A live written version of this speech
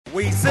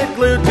We sit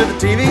glued to the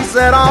TV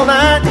set all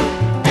night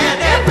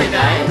And every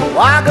night,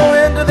 why go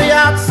into the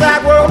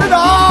outside world at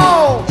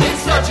all? it's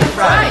such a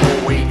fright.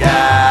 We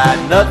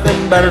got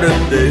nothing better to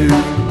do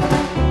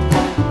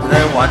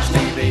than watch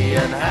TV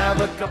and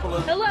have a couple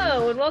of...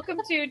 Hello, and welcome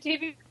to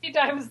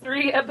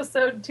TVx3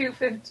 episode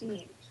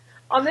 215.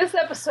 On this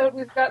episode,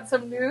 we've got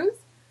some news.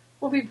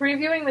 We'll be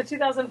previewing the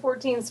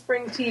 2014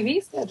 spring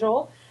TV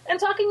schedule and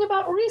talking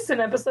about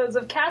recent episodes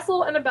of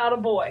Castle and About a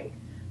Boy.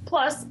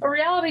 Plus, a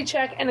reality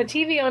check and a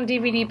TV on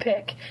DVD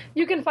pick.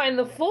 You can find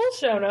the full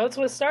show notes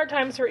with start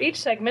times for each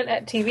segment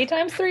at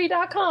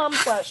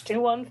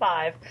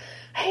tvx3.com/215.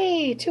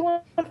 Hey,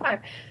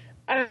 215.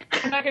 I'm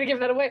not going to give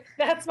that away.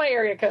 That's my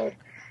area code.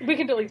 We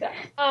can delete that.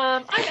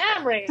 I'm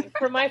Amrie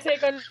from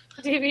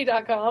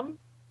mytakeontv.com.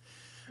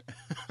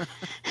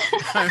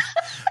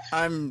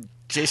 I'm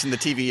Jason the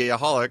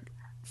TV-aholic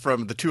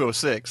from the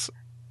 206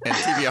 and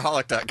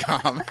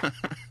tvaholic.com.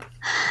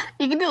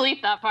 You can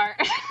delete that part.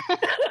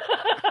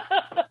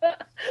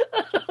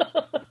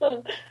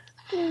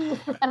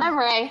 And I'm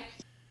Ray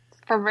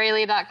from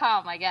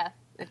Rayleigh.com, I guess,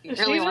 if you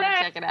really want to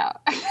check it out.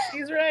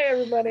 She's Ray,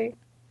 everybody.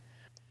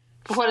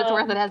 For what it's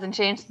worth, it hasn't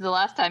changed since the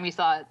last time you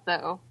saw it,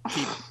 so.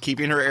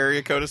 Keeping her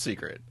area code a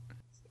secret.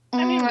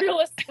 I mean,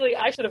 realistically,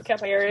 I should have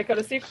kept my area code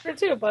a secret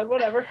too, but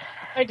whatever.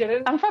 I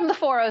didn't. I'm from the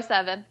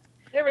 407.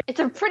 It's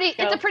a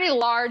pretty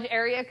large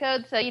area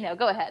code, so,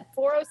 go ahead.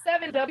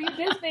 407 W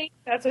Disney.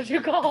 That's what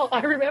you call.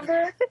 I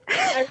remember.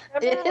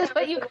 It is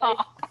what you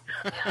call.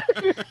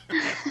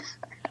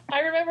 I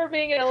remember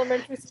being in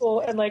elementary school,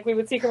 and we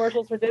would see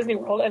commercials for Disney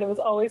World, and it was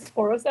always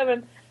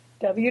 407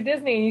 W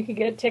Disney. And you could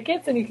get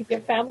tickets, and you could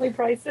get family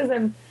prices,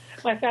 and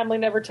my family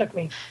never took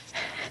me.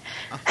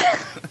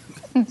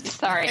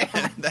 Sorry.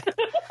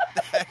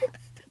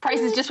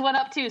 Prices just went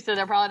up too, so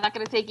they're probably not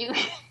going to take you.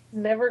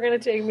 Never going to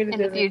take me to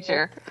Disney in the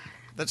future.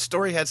 That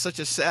story had such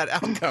a sad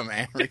outcome,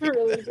 Amrie. It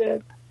really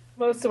did.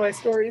 Most of my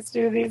stories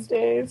do these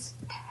days.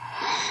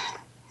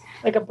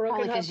 Like a broken.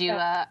 Probably because you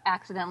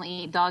accidentally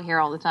eat dog hair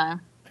all the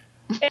time.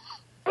 It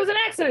was an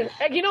accident.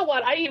 You know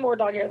what? I eat more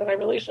dog hair than I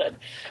really should.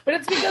 But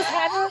it's because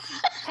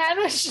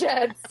Hannah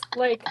sheds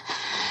like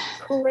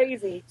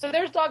crazy. So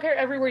there's dog hair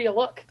everywhere you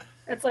look.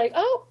 It's like,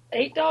 oh,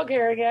 ate dog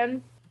hair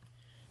again.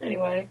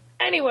 Anyway,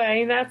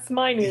 that's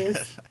my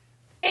news.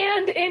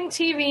 And in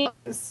TV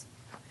news,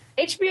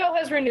 HBO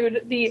has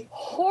renewed the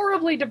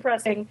horribly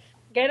depressing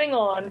Getting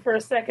On for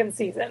a second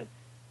season.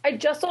 I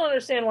just don't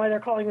understand why they're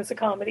calling this a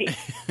comedy.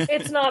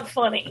 It's not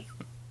funny.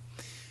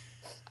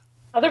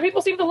 Other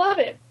people seem to love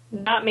it.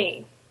 Not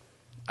me.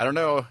 I don't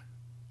know.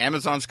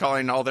 Amazon's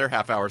calling all their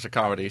half hours a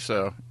comedy,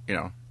 so,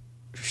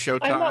 Showtime,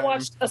 I've not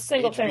watched a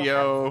single thing.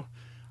 HBO,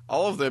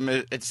 all of them,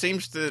 it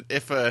seems that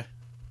if a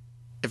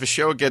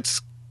show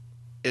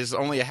is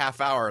only a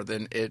half hour,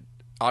 then it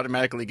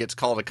automatically gets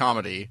called a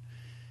comedy,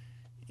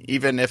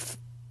 even if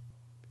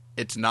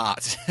it's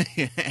not.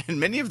 And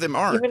many of them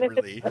aren't,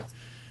 really.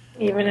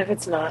 Even if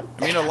it's not.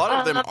 I mean, a lot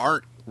of them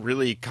aren't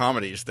really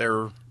comedies.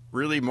 They're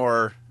really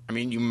more... I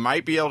mean, you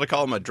might be able to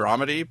call them a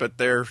dramedy, but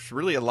there's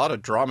really a lot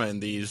of drama in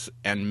these,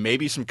 and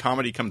maybe some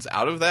comedy comes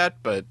out of that,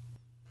 but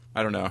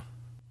I don't know.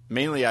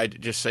 Mainly, I'd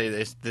just say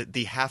this,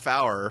 the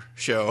half-hour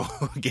show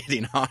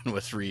Getting On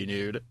was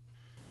renewed.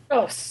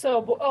 Oh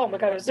my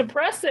God, it was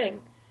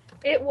depressing.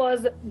 It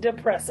was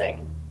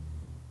depressing.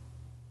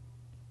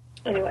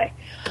 Anyway,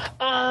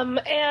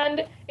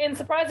 and in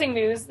surprising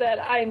news that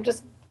I'm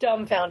just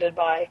dumbfounded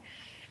by,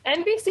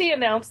 NBC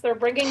announced they're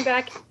bringing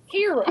back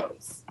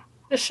Heroes,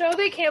 the show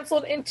they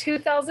canceled in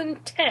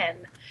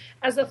 2010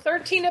 as a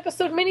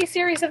 13-episode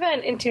miniseries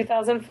event in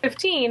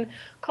 2015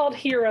 called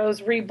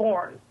Heroes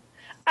Reborn.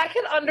 I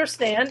can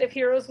understand if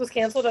Heroes was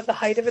canceled at the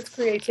height of its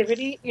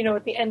creativity,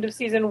 at the end of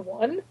season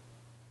 1,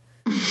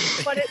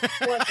 but it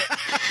wasn't.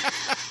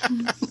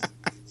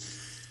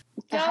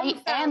 The height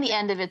and the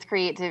end of its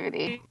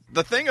creativity.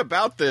 The thing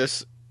about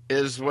this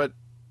is what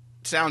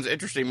sounds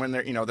interesting when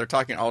they're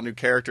talking all new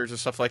characters and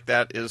stuff like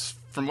that is,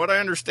 from what I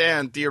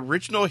understand, the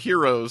original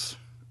Heroes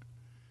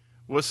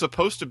was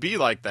supposed to be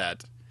like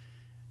that.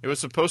 It was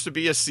supposed to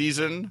be a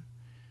season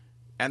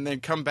and then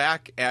come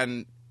back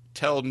and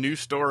tell new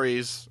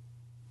stories.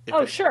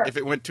 If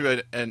it went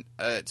to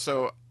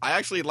so I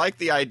actually like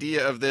the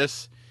idea of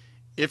this.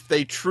 If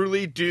they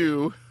truly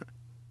do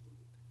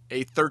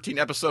a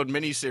 13-episode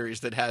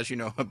miniseries that has,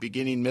 a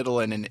beginning, middle,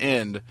 and an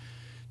end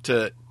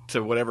to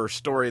whatever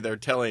story they're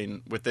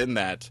telling within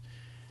that.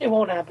 It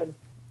won't happen.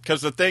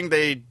 Because the thing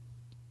that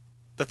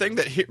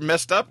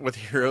messed up with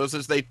Heroes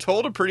is they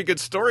told a pretty good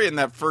story in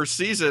that first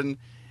season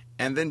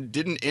and then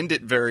didn't end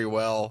it very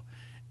well,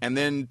 and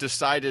then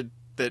decided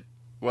that,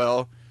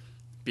 well,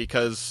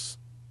 because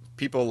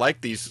people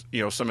like these,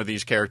 some of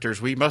these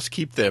characters, we must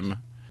keep them.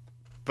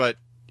 But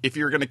if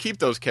you're going to keep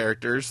those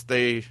characters,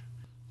 they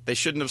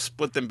shouldn't have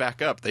split them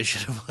back up. They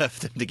should have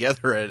left them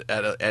together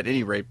at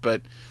any rate.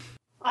 But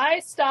I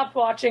stopped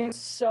watching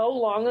so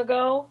long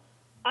ago.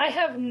 I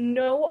have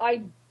no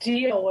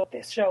idea what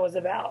this show is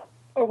about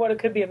or what it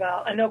could be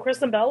about. I know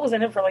Kristen Bell was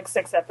in it for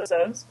 6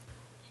 episodes.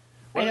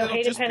 I know it'll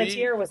Hayden just be-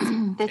 Panettiere was.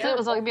 They said it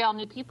was going to be all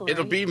new people.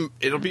 It'll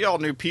be all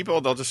new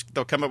people.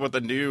 They'll come up with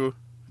a new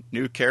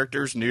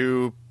characters,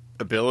 new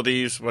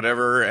abilities,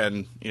 whatever,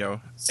 and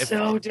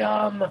So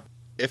dumb.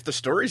 if the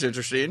story's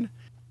interesting,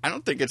 I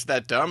don't think it's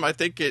that dumb. I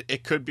think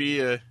it could be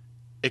a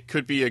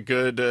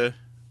good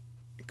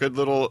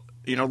little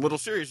little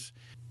series.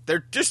 They're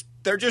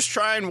just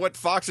trying what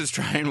Fox is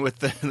trying with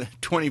the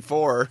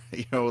 24.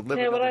 Yeah,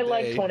 but I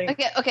like 20.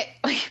 Okay,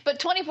 but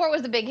 24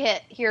 was a big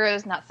hit.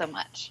 Heroes, not so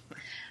much.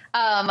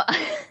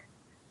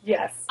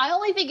 Yes. I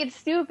only think it's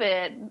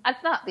stupid.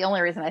 That's not the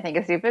only reason I think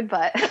it's stupid,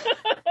 but because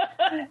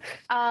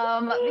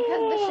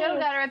the show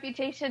got a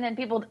reputation and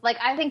people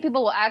I think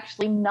people will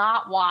actually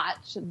not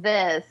watch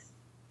this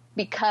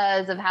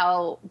because of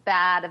how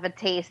bad of a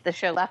taste the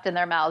show left in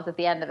their mouths at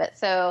the end of it.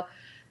 So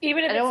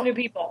Even if it's new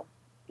people.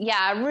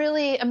 yeah,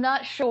 I'm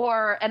not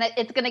sure, and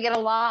it's going to get a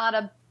lot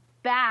of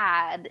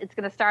bad. It's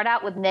going to start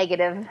out with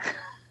negative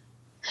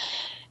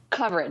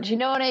coverage. You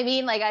know what I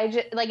mean?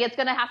 It's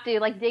going to have to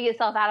dig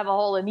itself out of a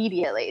hole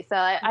immediately. So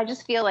I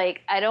just feel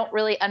like I don't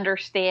really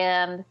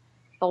understand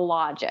the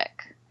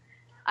logic.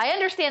 I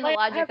understand the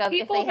logic of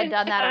if they had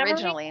done that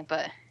originally,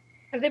 but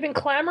have they been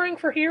clamoring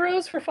for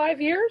Heroes for 5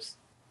 years?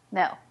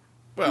 no.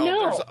 Well,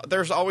 No.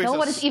 there's always No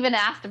one has even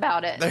asked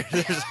about it.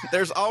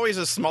 there's always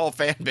a small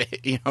fan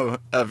base,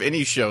 of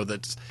any show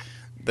that's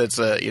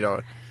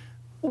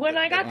When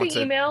I got the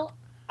email,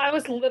 I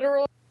was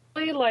literally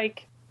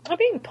like, am I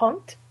being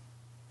punked?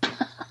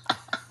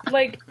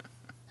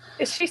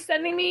 Is she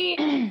sending me,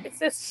 is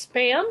this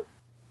spam?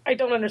 I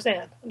don't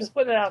understand. I'm just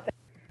putting it out there.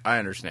 I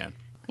understand.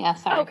 Yeah,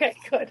 sorry. Okay,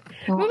 good.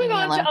 You won't Moving leave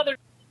me on to alone. other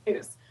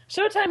news.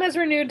 Showtime has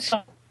renewed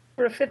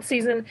for a 5th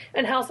season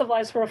and House of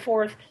Lies for a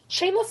 4th.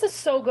 Shameless is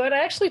so good. I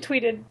actually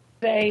tweeted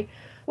today,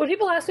 when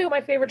people ask me what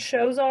my favorite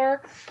shows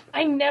are,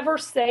 I never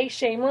say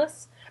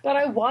Shameless, but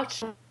I watch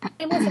Shameless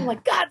and I'm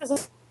like, God, this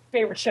is my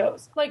favorite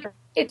shows.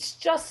 It's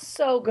just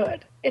so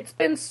good. It's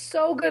been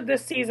so good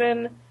this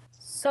season.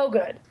 So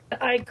good.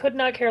 I could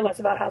not care less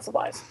about House of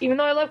Lies. Even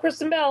though I love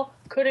Kristen Bell,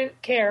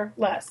 couldn't care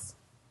less.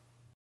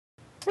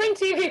 Spring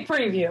TV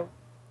preview.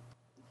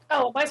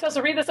 Oh, am I supposed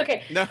to read this?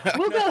 Okay. No,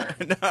 We'll go,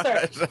 no.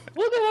 sorry.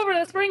 We'll go over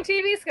the spring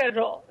TV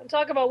schedule and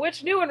talk about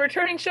which new and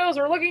returning shows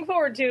we're looking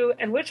forward to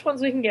and which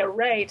ones we can get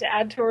Ray to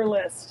add to her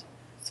list.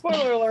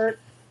 Spoiler alert,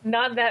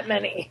 not that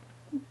many.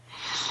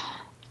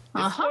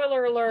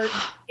 Spoiler alert,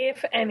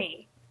 if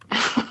any.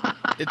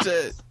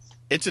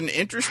 It's an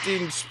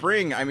interesting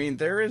spring. I mean,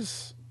 there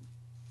is,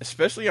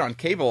 especially on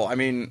cable. I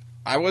mean,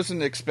 I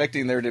wasn't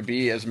expecting there to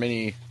be as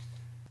many.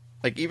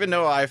 Even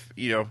though I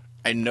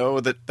know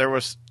that there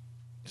was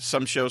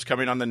some shows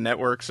coming on the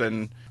networks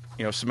and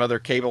some other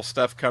cable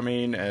stuff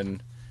coming,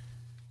 and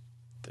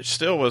it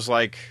still was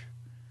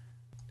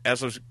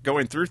as I was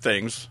going through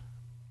things,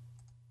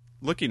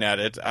 looking at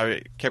it,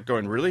 I kept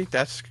going, really?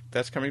 That's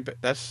coming,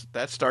 that's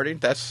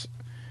starting,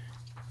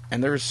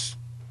 and there's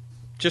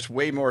just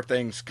way more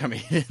things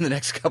coming in the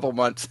next couple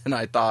months than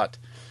I thought.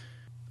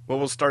 Well,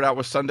 we'll start out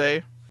with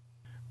Sunday.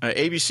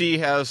 ABC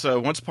has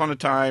Once Upon a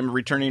Time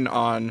returning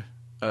on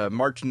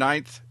March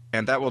 9th,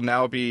 and that will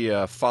now be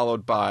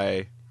followed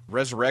by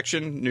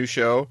Resurrection, new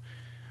show,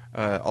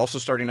 also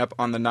starting up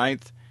on the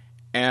 9th,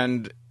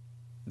 and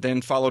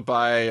then followed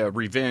by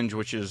Revenge,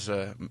 which is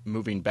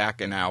moving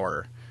back an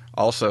hour,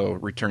 also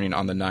returning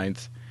on the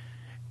 9th.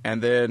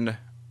 And then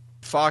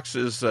Fox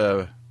is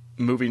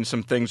moving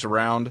some things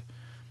around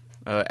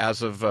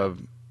as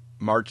of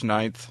March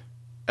 9th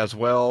as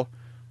well.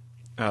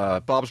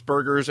 Bob's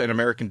Burgers and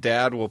American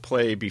Dad will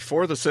play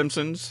before The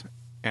Simpsons,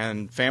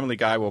 and Family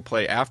Guy will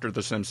play after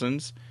The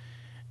Simpsons.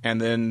 And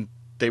then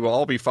they will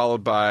all be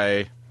followed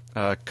by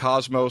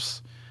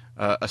Cosmos,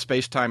 A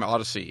Space-Time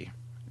Odyssey.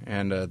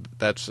 And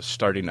that's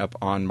starting up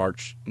on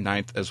March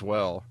 9th as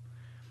well.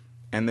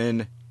 And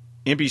then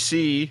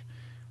NBC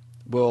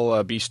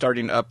will be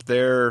starting up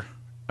their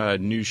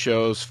new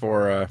shows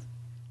for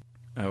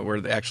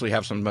where they actually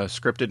have some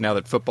scripted now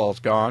that football's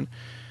gone.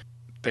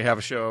 They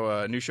have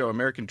a new show,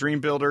 American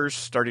Dream Builders,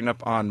 starting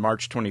up on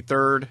March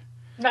 23rd.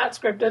 Not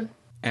scripted.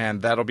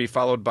 And that'll be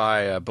followed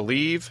by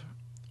Believe,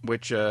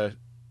 which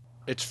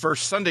its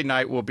first Sunday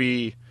night will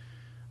be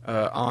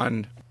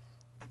on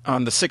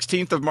the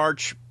 16th of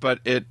March, but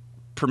it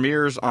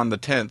premieres on the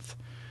 10th,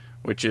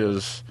 which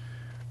is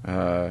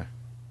I'm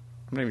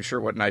not even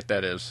sure what night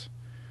that is.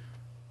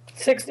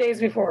 6 days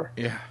before.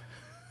 Yeah,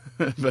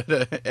 but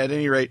at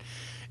any rate,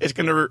 it's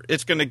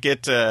gonna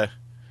get a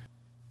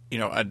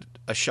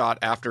shot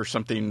after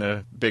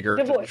something bigger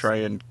The to Voice. try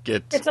and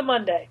get It's a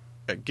Monday.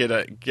 get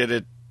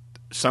it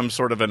some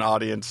sort of an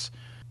audience.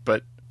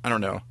 But I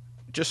don't know.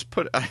 Just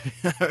put. I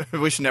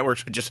wish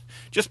networks would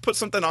just put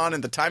something on,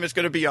 and the time it's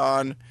going to be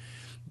on.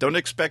 Don't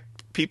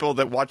expect people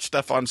that watch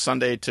stuff on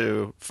Sunday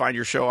to find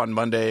your show on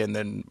Monday, and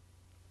then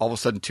all of a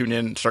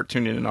sudden start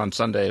tuning in on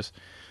Sundays.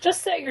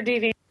 Just set your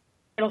DVR.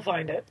 You'll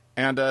find it.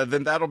 And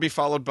then that'll be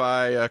followed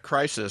by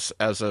Crisis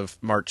as of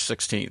March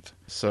 16th.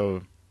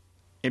 So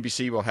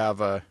NBC will have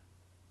a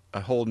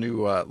whole new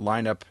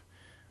lineup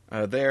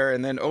there.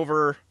 And then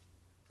over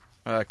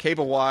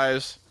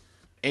cable-wise,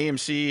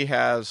 AMC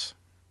has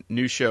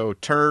new show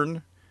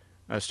Turn,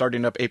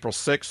 starting up April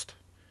 6th.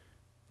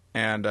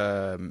 And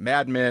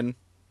Mad Men,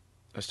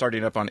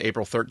 starting up on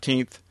April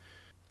 13th.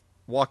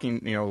 Walking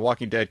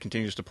Dead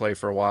continues to play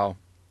for a while.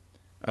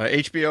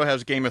 HBO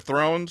has Game of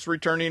Thrones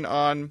returning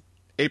on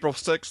April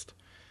 6th.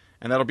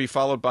 And that'll be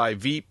followed by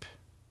Veep.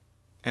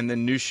 And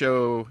then new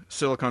show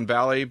Silicon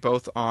Valley,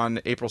 both on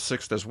April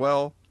 6th as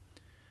well.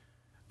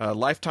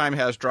 Lifetime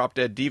has Drop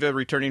Dead Diva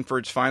returning for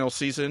its final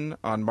season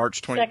on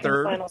March 23rd.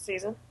 Second final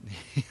season.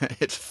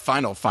 Its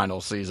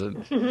final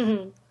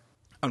season.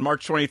 On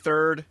March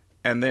 23rd.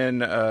 And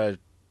then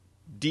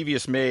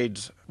Devious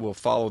Maids will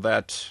follow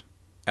that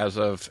as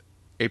of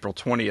April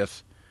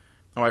 20th.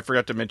 Oh, I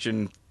forgot to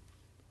mention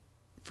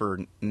for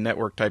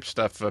network-type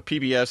stuff,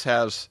 PBS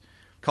has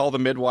Call the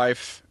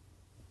Midwife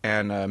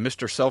and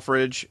Mr.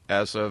 Selfridge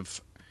as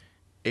of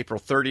April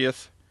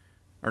 30th.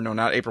 Or no,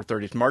 not April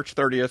 30th, March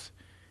 30th.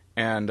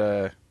 And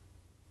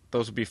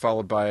those will be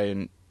followed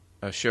by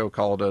a show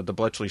called The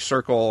Bletchley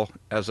Circle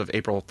as of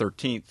April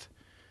 13th.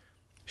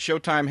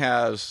 Showtime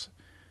has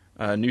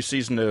a new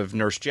season of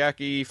Nurse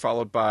Jackie,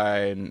 followed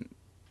by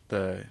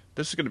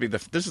this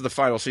is the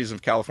final season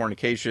of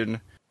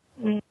Californication,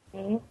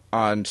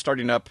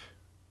 starting up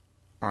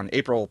on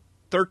April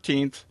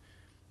 13th,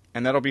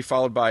 and that'll be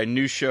followed by a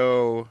new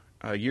show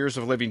Years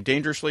of Living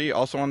Dangerously,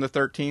 also on the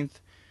 13th,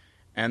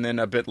 and then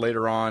a bit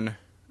later on,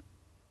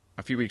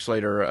 a few weeks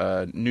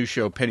later, new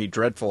show Penny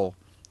Dreadful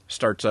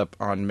starts up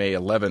on May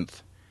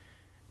 11th.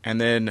 And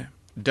then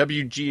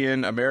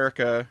WGN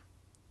America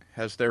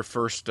has their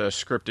first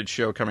scripted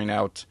show coming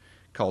out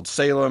called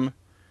Salem,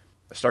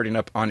 starting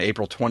up on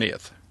April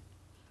 20th.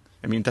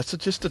 I mean, that's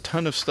just a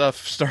ton of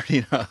stuff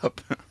starting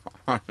up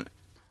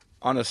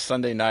on a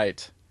Sunday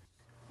night.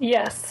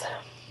 Yes.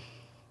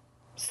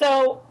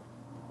 So,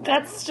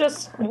 that's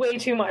just way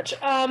too much.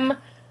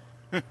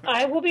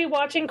 I will be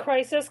watching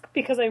Crisis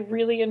because I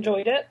really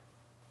enjoyed it.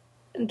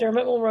 And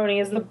Dermot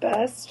Mulroney is the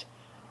best.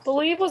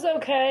 Believe was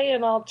okay,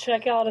 and I'll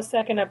check out a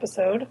second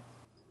episode.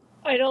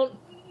 I don't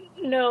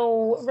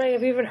know, Ray,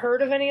 have you even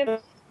heard of any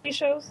of these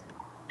shows?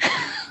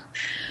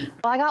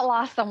 Well, I got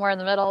lost somewhere in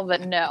the middle, but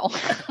no.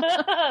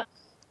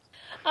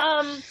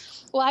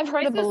 Well, I've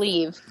heard of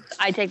Believe.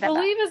 I take that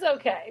Believe back. is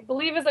okay.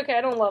 Believe is okay.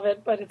 I don't love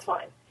it, but it's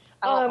fine.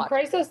 I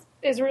Crisis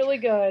is really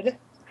good.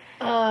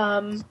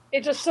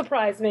 It just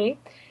surprised me.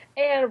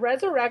 And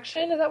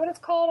Resurrection, is that what it's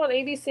called on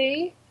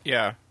ABC?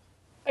 Yeah.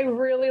 I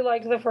really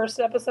liked the first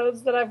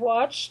episodes that I've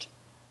watched.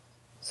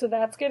 So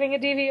that's getting a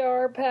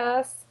DVR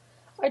pass.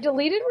 I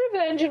deleted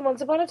Revenge and Once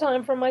Upon a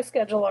Time from my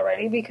schedule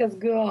already because,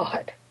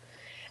 God.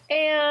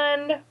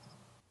 And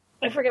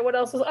I forget what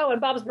else is... Oh, and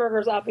Bob's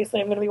Burgers,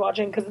 obviously, I'm going to be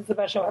watching because it's the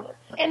best show ever.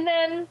 And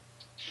then,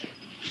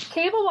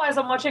 cable-wise,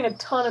 I'm watching a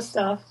ton of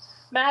stuff.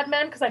 Mad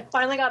Men, because I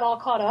finally got all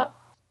caught up.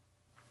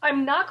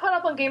 I'm not caught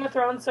up on Game of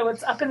Thrones, so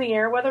it's up in the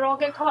air whether I'll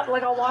get caught.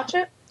 Like, I'll watch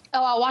it.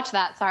 Oh, I'll watch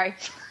that. Sorry.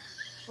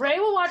 Ray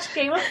will watch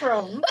Game of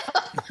Thrones.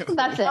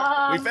 That's it.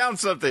 We found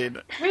something.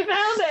 We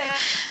found it.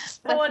 That's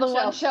the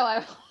one show I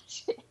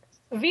watch.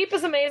 Veep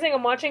is amazing.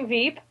 I'm watching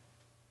Veep.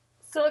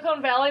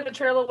 Silicon Valley, the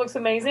trailer looks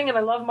amazing, and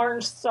I love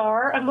Martin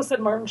Starr. I almost said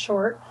Martin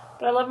Short,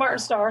 but I love Martin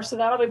Starr, so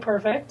that'll be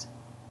perfect.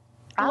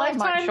 I like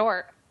Martin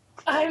Short.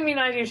 I mean,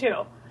 I do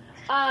too.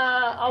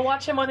 I'll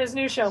watch him on his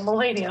new show,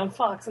 Mulaney, on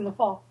Fox in the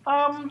fall.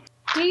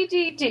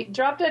 DDD,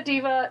 Drop Dead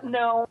Diva,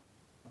 no.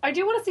 I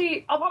do want to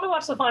see, I'll probably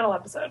watch the final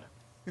episode.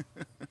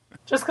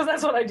 Just because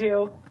that's what I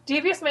do.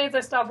 Devious Maids,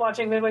 I stopped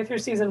watching midway through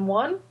season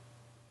 1,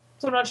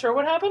 so I'm not sure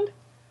what happened.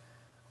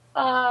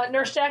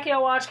 Nurse Jackie,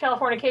 I'll watch.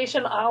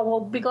 Californication, I will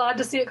be glad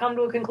to see it come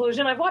to a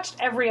conclusion. I've watched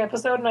every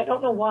episode, and I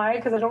don't know why,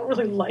 because I don't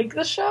really like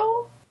the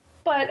show.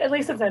 But at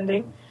least it's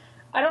ending.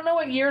 I don't know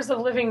what Years of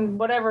Living,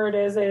 whatever it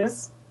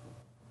is.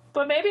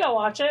 But maybe I'll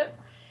watch it.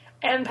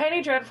 And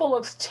Penny Dreadful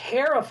looks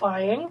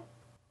terrifying,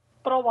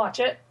 but I'll watch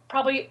it.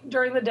 Probably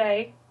during the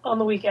day, on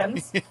the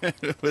weekends.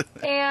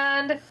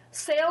 And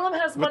Salem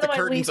has one of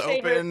my least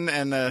favorite... With the curtains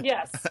open and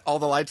yes. all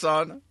the lights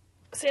on?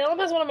 Salem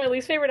has one of my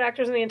least favorite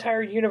actors in the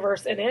entire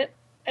universe in it.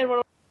 And one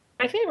of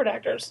my favorite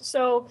actors.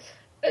 So,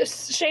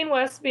 Shane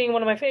West being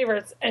one of my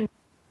favorites, and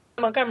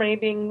Montgomery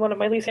being one of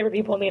my least favorite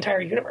people in the entire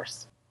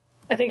universe.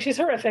 I think she's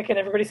horrific, and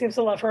everybody seems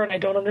to love her, and I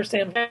don't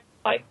understand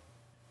why.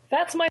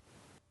 That's my...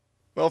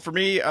 Well, for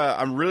me,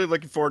 I'm really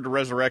looking forward to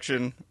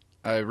Resurrection.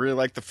 I really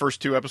like the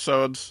first 2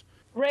 episodes.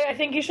 Ray, I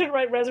think you should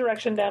write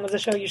Resurrection down as a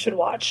show you should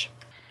watch.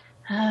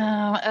 Give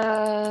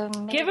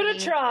it a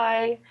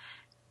try.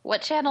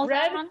 What channel is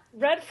that on?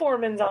 Red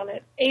Foreman's on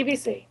it.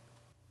 ABC.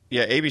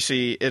 Yeah,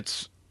 ABC.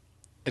 It's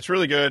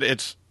really good.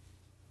 It's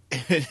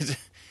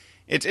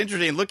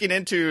interesting looking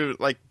into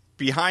like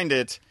behind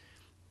it.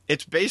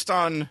 It's based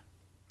on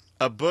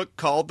a book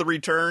called The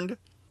Returned.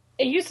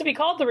 It used to be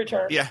called The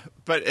Return. Yeah,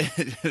 but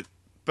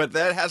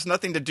that has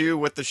nothing to do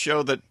with the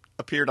show that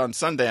appeared on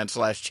Sundance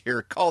last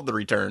year called The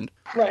Returned.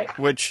 Right.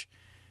 Which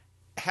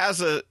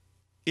has a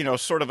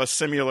sort of a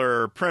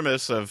similar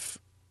premise of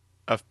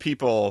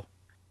people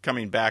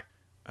coming back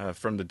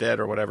from the dead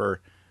or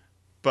whatever,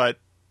 but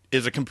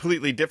is a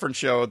completely different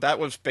show. That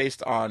was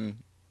based on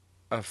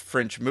a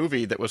French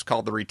movie that was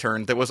called The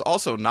Return that was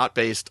also not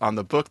based on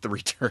the book The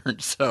Return.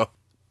 So,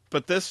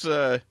 but this,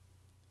 I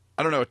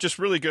don't know, just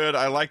really good.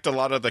 I liked a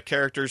lot of the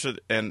characters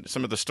and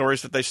some of the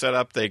stories that they set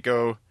up. They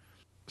go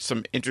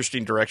some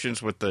interesting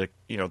directions with the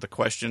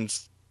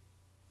questions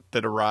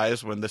that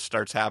arise when this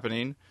starts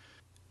happening.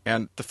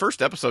 And the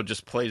first episode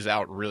just plays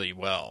out really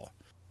well.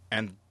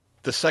 And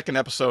the second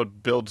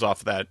episode builds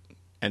off that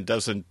and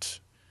doesn't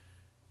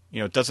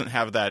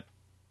have that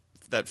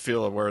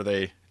feel of where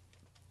they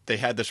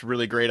had this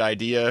really great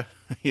idea,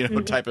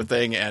 type of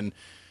thing, and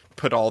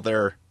put all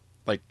their,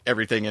 like,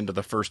 everything into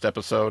the first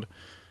episode.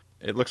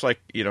 It looks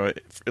like,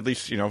 at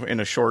least, in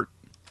a short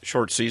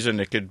season,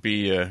 it could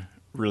be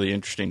really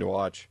interesting to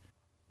watch.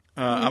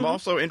 I'm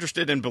also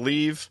interested in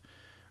Believe.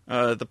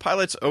 The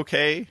pilot's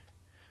okay.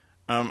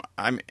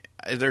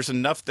 There's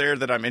enough there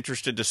that I'm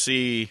interested to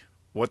see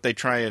what they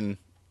try and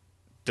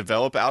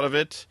develop out of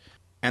it.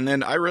 And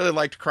then I really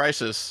liked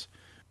Crisis.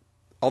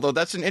 Although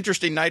that's an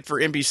interesting night for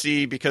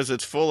NBC because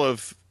it's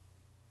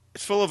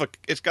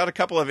got a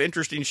couple of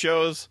interesting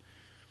shows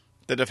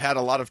that have had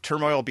a lot of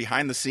turmoil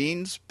behind the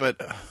scenes,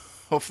 but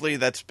hopefully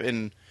that's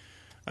been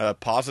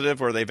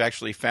positive, where they've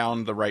actually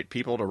found the right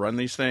people to run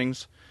these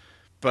things.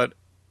 But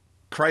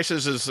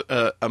Crisis is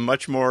a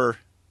much more,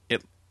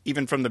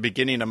 even from the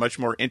beginning, a much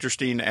more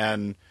interesting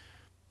and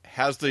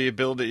has the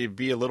ability to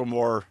be a little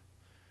more,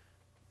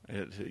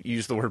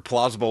 use the word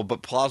plausible,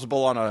 but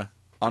plausible on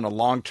a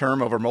long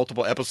term over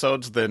multiple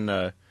episodes than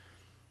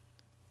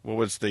what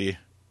was the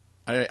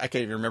I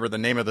can't even remember the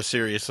name of the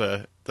series,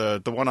 the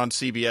one on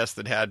CBS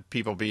that had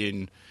people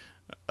being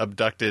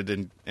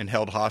abducted and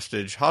held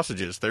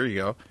hostages. There you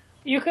go.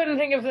 You couldn't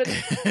think of it.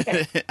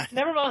 Okay.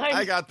 Never mind.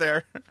 I got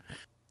there.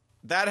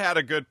 That had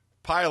a good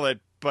pilot,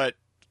 but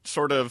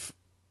sort of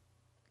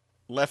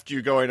left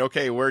you going,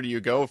 okay, where do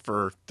you go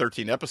for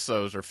 13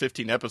 episodes or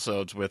 15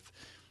 episodes with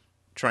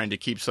trying to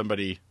keep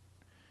somebody,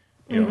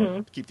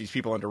 keep these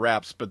people under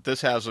wraps? But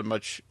this has a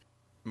much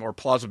more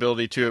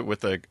plausibility to it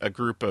with a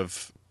group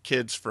of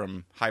kids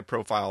from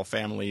high-profile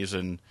families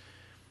and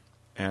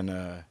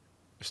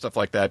stuff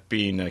like that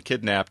being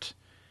kidnapped,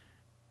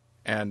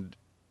 and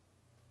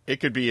it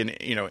could be an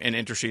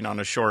interesting on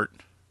a short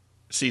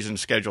season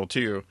schedule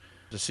too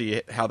to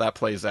see how that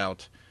plays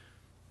out.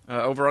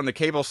 Over on the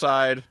cable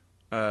side,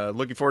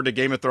 looking forward to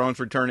Game of Thrones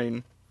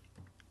returning,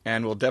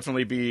 and we'll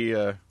definitely be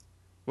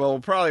we'll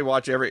probably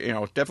watch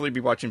definitely be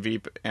watching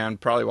Veep and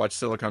probably watch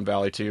Silicon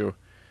Valley too.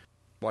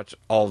 Watch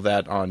all of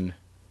that on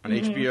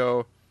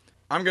HBO.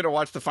 I'm going to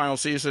watch the final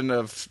season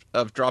of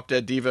Drop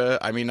Dead Diva.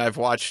 I mean, I've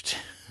watched,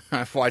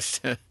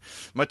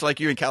 much like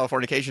you in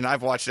Californication,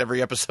 I've watched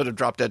every episode of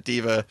Drop Dead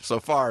Diva so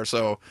far,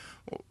 so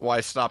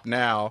why stop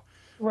now?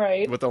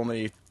 Right. With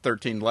only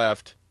 13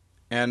 left.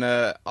 And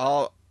I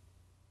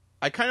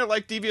kind of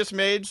like Devious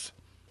Maids.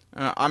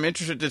 I'm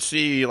interested to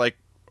see, like,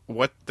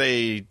 what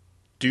they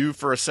do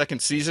for a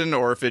second season,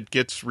 or if it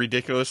gets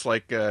ridiculous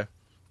like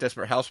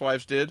Desperate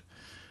Housewives did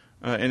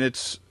in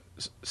its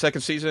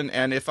second season.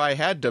 And if I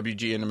had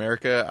WG in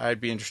America, I'd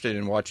be interested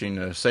in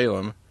watching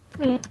Salem.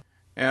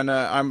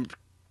 And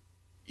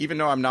even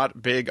though I'm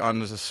not big on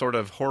the sort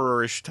of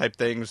horror-ish type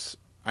things,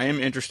 I am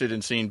interested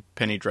in seeing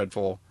Penny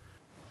Dreadful.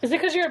 Is it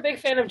because you're a big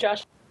fan of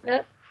Josh?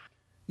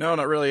 No,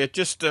 not really. It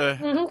just I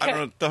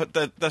don't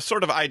know, the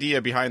sort of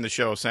idea behind the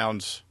show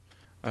sounds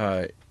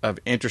of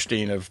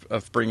interesting,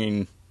 of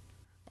bringing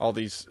all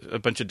a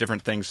bunch of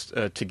different things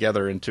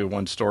together into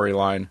one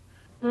storyline.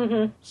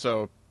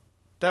 So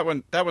that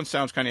one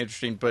sounds kind of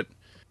interesting, but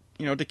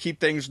to keep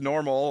things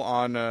normal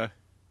on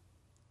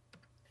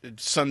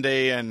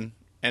Sunday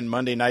and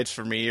Monday nights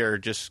for me are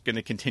just going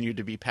to continue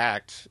to be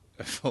packed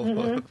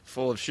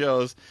full of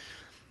shows.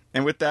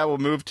 And with that, we'll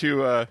move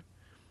to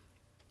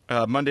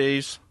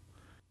Mondays.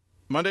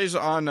 Mondays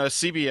on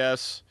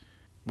CBS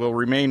will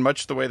remain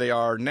much the way they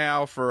are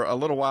now for a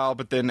little while,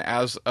 but then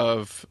as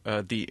of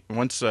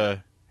once How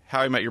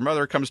I Met Your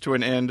Mother comes to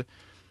an end,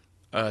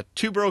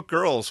 Two Broke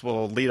Girls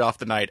will lead off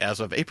the night as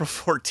of April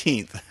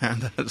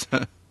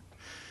 14th,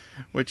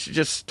 which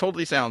just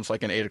totally sounds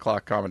like an 8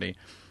 o'clock comedy.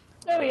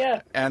 Oh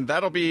yeah, and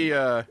that'll be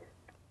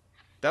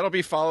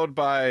followed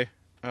by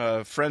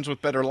Friends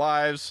with Better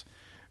Lives,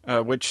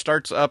 which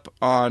starts up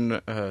on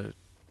the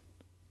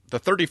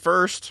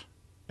 31st,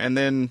 and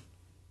then,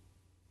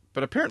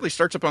 but apparently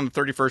starts up on the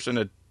 31st,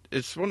 and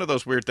it's one of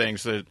those weird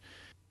things that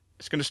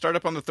it's going to start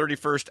up on the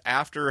 31st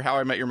after How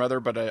I Met Your Mother,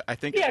 but I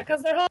think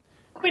because they're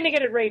hoping to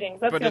get it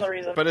ratings. That's the other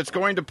reason. But it's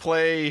going to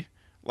play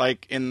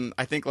like in,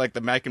 I think, like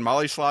the Mac and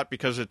Molly slot,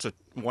 because it's a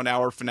 1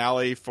 hour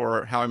finale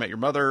for How I Met Your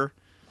Mother.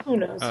 Who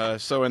knows?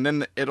 And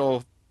then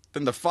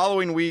the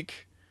following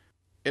week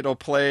it'll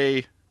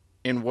play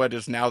in what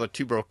is now the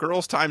Two Broke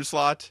Girls time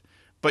slot,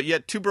 but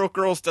yet Two Broke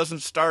Girls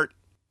doesn't start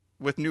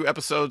with new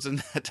episodes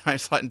in that time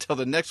slot until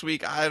the next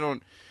week. I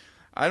don't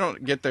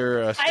get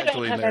their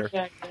scheduling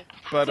there.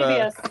 But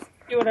CBS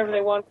do whatever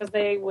they want because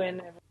they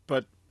win.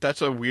 But that's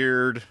sort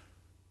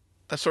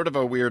of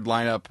a weird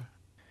lineup.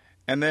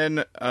 And then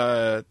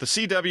the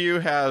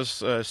CW has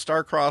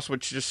Starcross,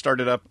 which just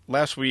started up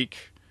last week.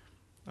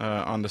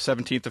 on the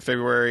 17th of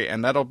February,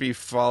 and that'll be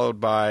followed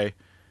by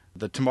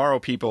the Tomorrow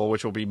People,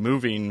 which will be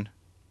moving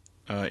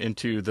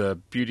into the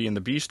Beauty and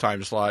the Beast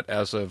time slot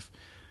as of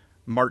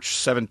March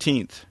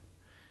 17th.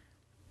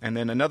 And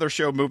then another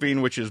show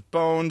moving, which is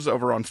Bones,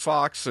 over on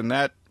Fox, and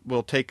that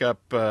will take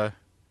up...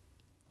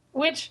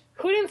 Which,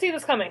 who didn't see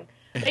this coming?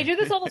 They do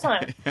this all the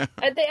time.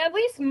 They at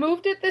least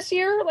moved it this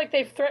year. Like,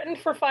 they've threatened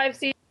for 5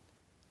 seasons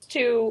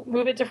to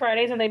move it to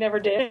Fridays, and they never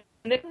did.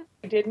 And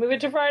they did move it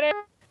to Friday,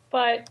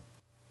 but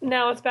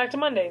now it's back to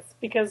Mondays,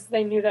 because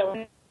they knew that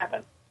would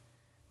happen.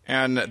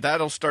 And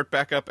that'll start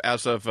back up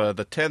as of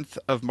the 10th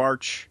of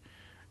March,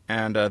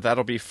 and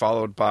that'll be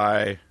followed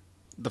by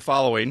the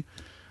following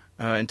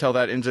until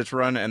that ends its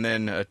run, and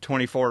then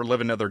 24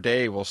 Live Another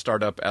Day will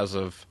start up as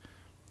of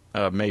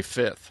May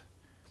 5th.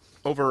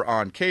 Over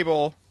on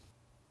cable,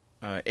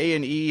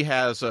 A&E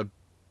has a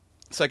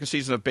second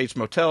season of Bates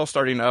Motel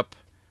starting up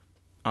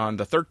on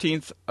the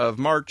 13th of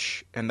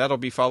March, and that'll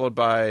be followed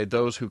by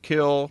Those Who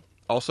Kill,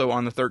 also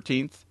on the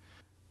 13th.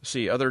 Let's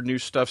see, other new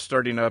stuff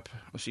starting up.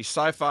 Let's see,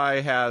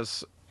 Sci-Fi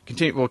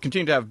will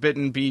continue to have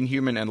Bitten, Being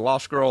Human, and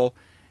Lost Girl,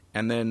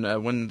 and then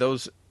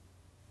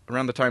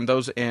around the time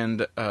those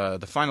end,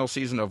 the final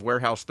season of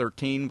Warehouse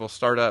 13 will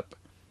start up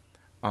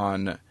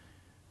on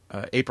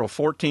April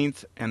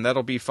 14th, and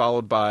that'll be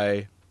followed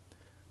by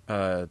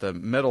the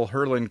Metal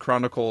Hurlin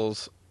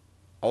Chronicles,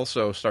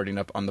 also starting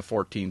up on the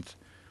 14th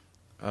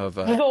of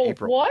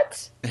April.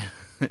 What?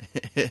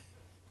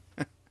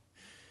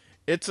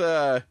 It's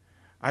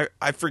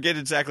I forget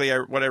exactly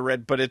what I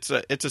read, but it's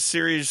a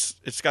series.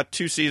 It's got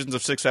 2 seasons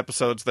of 6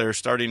 episodes. They're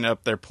starting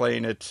up. They're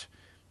playing it.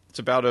 It's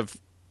about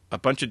a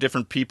bunch of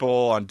different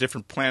people on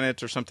different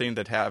planets or something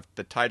that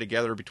tie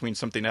together between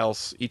something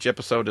else. Each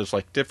episode is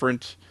like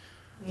different.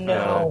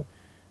 No.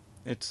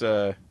 It's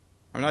I'm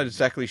not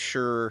exactly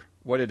sure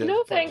what it is.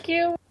 No, thank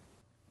you.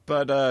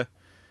 But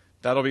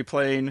that'll be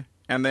playing,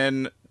 and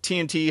then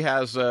TNT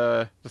has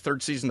the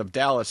 3rd season of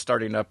Dallas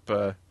starting up.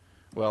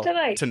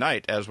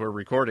 Tonight as we're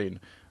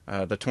recording,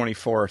 the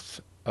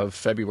 24th of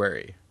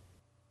February.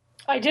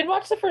 I did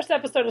watch the first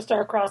episode of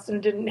Star-Crossed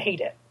and didn't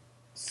hate it,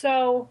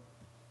 so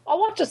I'll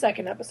watch the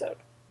second episode.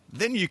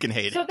 Then you can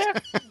hate it. So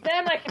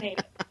then I can hate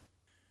it.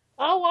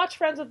 I'll watch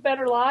Friends with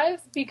Better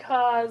Lives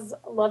because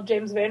I love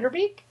James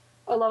Vanderbeek.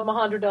 I love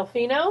Alejandro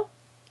Delfino.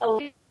 I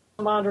love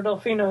Alejandro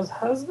Delfino's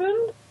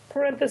husband,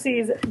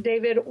 parentheses,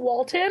 David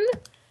Walton.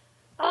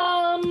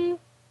 I'm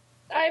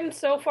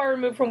so far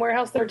removed from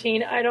Warehouse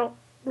 13, I don't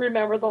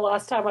remember the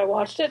last time I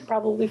watched it,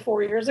 probably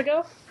 4 years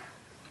ago.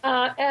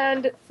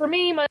 And for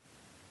me, my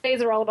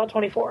days are all about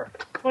 24.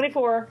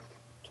 24.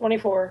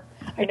 24.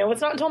 I know it's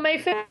not until May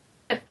 5th,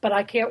 but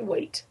I can't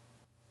wait.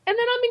 And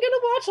then I'm going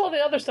to watch all the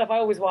other stuff I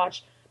always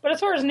watch. But as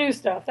far as new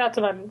stuff, that's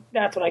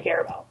what I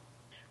care about.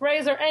 Ray,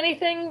 is there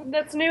anything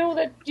that's new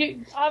that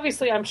you...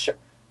 Obviously, I'm sure...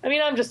 I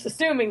mean, I'm just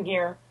assuming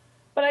here.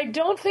 But I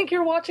don't think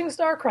you're watching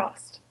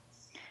Star-Crossed.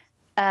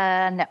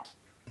 No.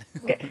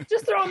 Okay,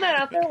 just throwing that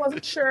out there.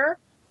 Wasn't sure.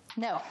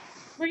 No.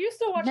 Were you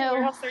still watching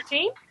Warehouse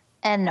 13?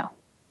 And no.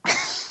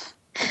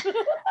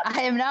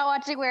 I am not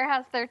watching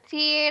Warehouse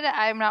 13.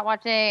 I'm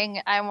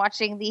watching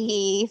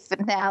the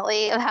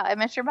finale of How I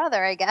Met Your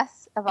Mother, I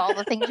guess, of all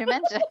the things you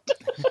mentioned.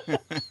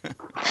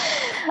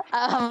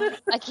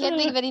 I can't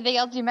think of anything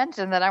else you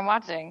mentioned that I'm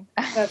watching.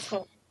 That's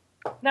cool.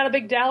 Not a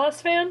big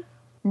Dallas fan?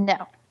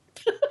 No.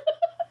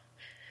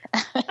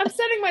 I'm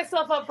setting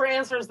myself up for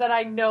answers that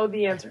I know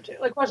the answer to.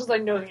 Like questions I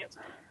know the answer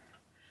to.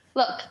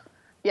 Look,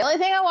 the only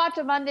thing I watch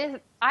on Mondays,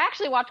 I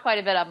actually watch quite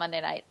a bit on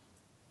Monday night.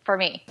 For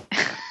me.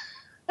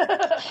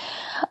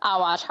 I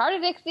watch Heart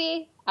of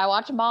Dixie. I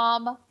watch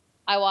Mom.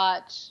 I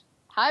watch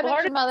How I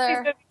Met Your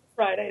Mother.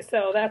 Friday,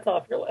 so that's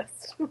off your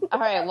list. All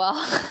right, well.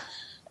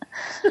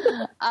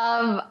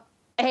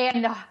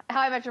 And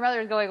How I Met Your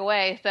Mother is going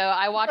away, so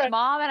I watch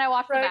Mom and I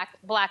watch the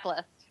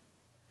Blacklist.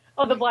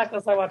 Oh, the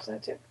Blacklist, I watched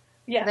that too.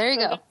 Yeah. There you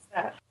go.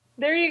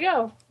 There you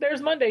go.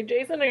 There's Monday.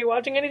 Jason, are you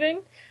watching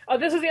anything? Oh,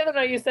 this is the other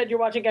night you said you're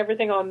watching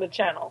everything on the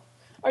channel.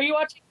 Are you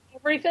watching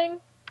everything?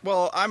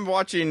 Well, I'm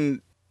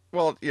watching...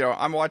 Well,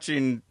 I'm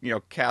watching,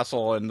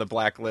 Castle and the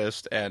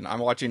Blacklist, and I'm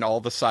watching all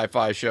the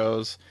sci-fi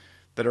shows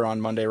that are on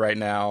Monday right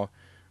now.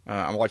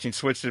 I'm watching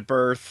Switched at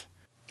Birth.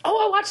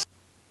 Oh, I watched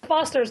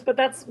Fosters, but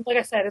that's, like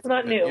I said, it's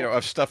not new.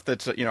 Of stuff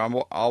that's,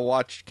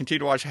 I'll continue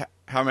to watch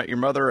How I Met Your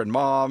Mother and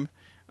Mom.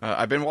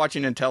 I've been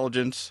watching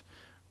Intelligence.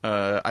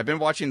 I've been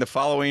watching The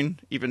Following,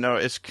 even though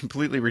it's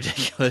completely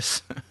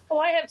ridiculous. Oh,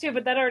 I have too,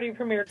 but that already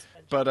premiered.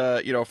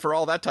 But, for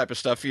all that type of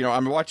stuff,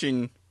 I'm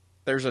watching,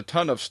 there's a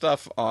ton of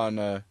stuff on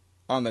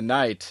the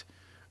night,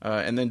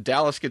 and then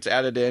Dallas gets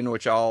added in,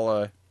 which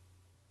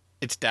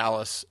it's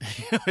Dallas.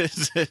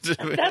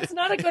 That's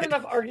not a good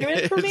enough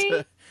argument for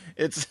me.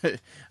 There's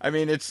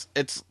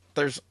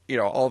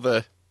all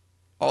the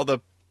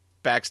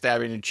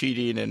backstabbing and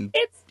cheating and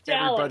it's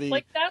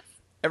Dallas.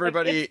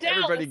 Everybody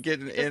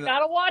getting just in.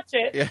 Gotta watch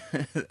it. Yeah,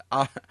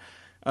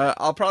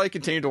 I'll probably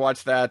continue to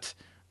watch that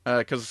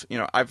because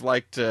I've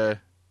liked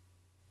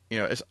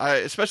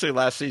especially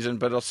last season,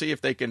 but I'll see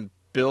if they can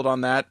build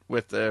on that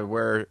with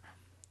where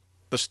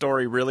the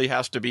story really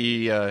has to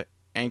be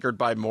anchored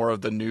by more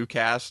of the new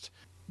cast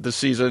this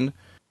season.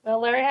 Well,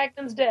 Larry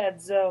Hagman's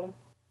dead, so...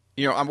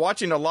 You know, I'm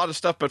watching a lot of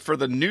stuff, but for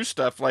the new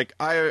stuff, like,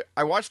 I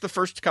watched the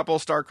first couple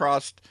of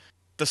Star-Crossed.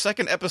 The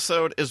second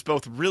episode is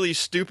both really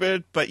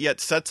stupid, but yet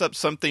sets up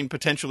something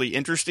potentially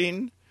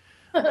interesting.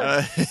 So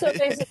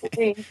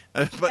basically,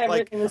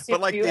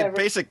 the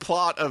basic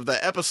plot of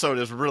the episode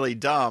is really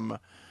dumb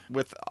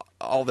with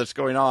all that's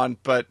going on.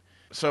 But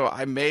so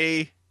I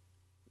may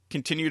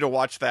continue to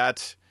watch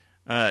that,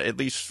 at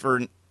least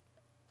for.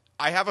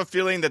 I have a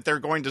feeling that they're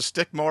going to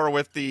stick more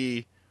with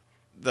the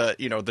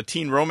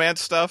teen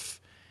romance stuff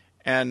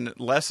and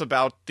less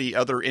about the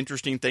other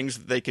interesting things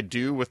that they could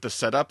do with the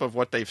setup of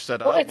what they've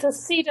set up. Well, it's a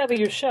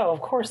CW show,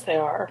 of course they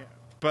are.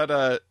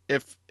 But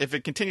if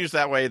it continues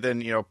that way,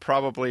 then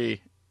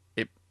probably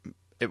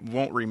it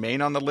won't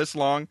remain on the list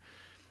long.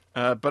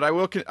 But I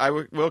will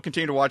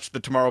continue to watch The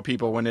Tomorrow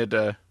People when it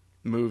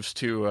moves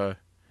to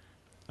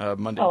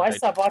Monday. Oh, night. I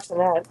stopped watching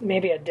that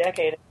maybe a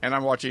decade. And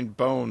I'm watching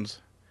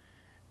Bones,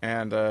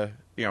 and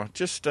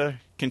just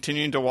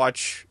continuing to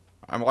watch.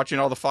 I'm watching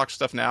all the Fox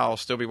stuff now. I'll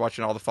still be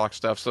watching all the Fox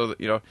stuff. So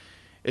that,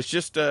 it's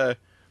just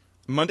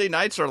Monday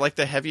nights are like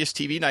the heaviest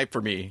TV night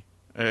for me.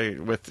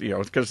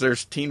 Because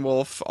there's Teen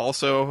Wolf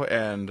also,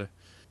 and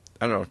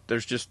I don't know.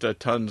 There's just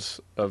tons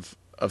of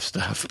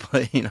stuff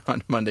playing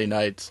on Monday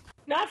nights.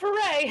 Not for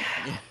Ray.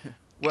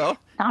 Well,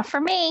 not for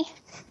me.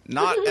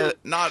 Not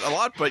a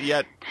lot, but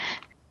yet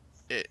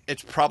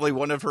it's probably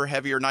one of her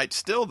heavier nights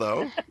still,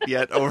 though.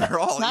 Yet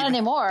overall, Not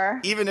anymore.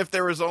 Even if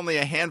there was only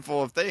a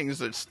handful of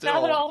things, it's still.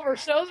 Now that all of her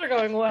shows are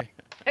going away.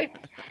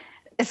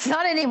 It's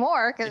not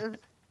anymore because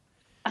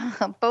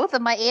both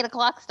of my 8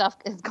 o'clock stuff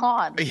is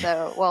gone.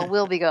 So,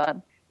 will be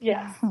gone.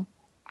 Yeah.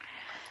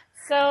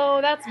 So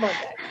that's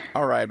Monday.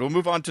 All right, we'll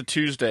move on to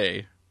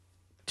Tuesday.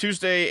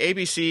 Tuesday,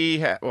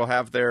 ABC will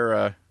have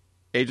their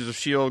Agents of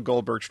S.H.I.E.L.D.,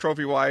 Goldberg's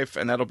Trophy Wife,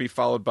 and that'll be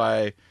followed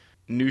by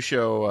new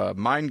show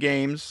Mind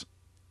Games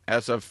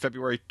as of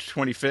February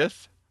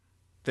 25th.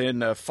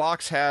 Then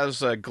Fox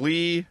has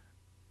Glee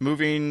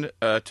moving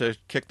to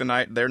kick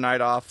their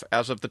night off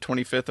as of the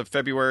 25th of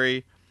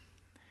February,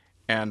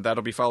 and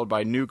that'll be followed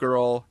by New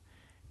Girl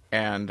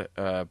and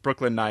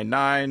Brooklyn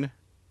Nine-Nine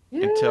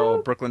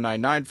until Brooklyn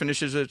Nine-Nine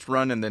finishes its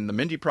run, and then the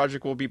Mindy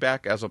Project will be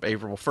back as of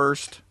April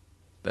 1st.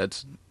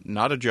 That's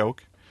not a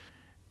joke.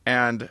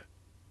 And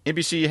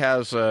NBC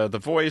has The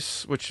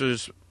Voice, which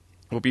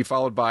will be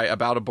followed by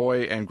About a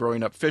Boy and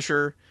Growing Up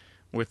Fisher,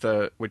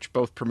 which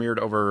both premiered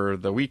over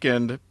the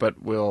weekend,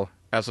 but will,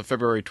 as of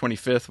February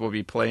 25th, will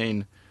be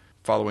playing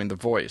following The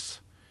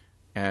Voice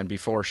and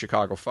before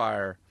Chicago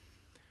Fire.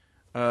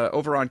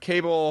 Over on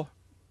cable,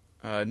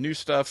 new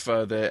stuff.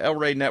 The El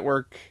Rey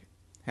Network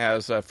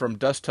has From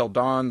Dusk Till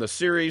Dawn, the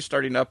series,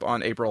 starting up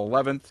on April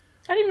 11th.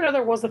 I didn't even know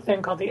there was a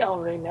thing called the El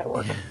Rey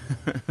Network.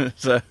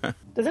 Does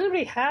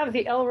anybody have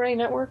the El Rey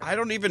Network? I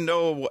don't even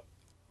know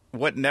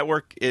what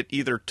network it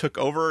either took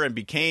over and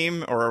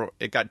became, or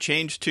it got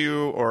changed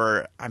to,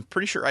 or I'm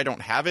pretty sure I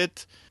don't have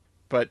it.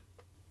 But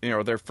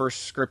their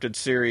first scripted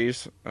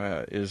series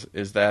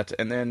is that,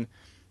 and then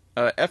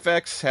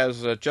FX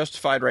has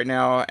Justified right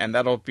now, and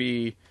that'll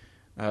be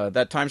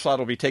that time slot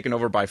will be taken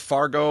over by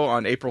Fargo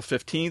on April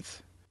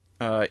 15th.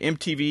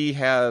 MTV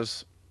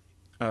has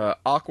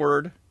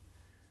Awkward.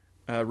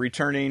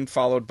 Returning,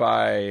 followed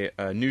by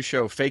a new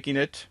show, Faking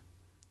It.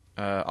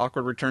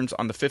 Awkward returns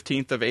on the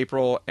 15th of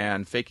April,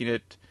 and Faking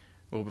It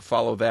will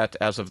follow that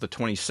as of the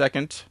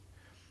 22nd.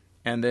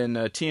 And then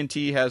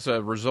TNT has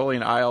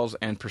Rizzolian Isles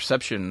and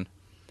Perception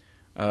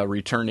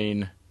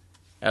returning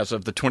as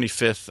of the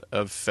 25th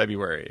of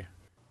February.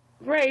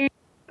 Ray, you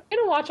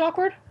gonna watch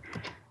Awkward?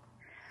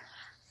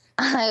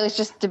 I was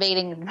just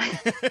debating.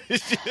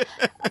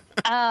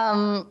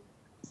 I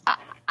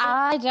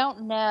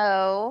don't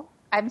know.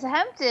 I'm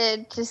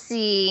tempted to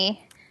see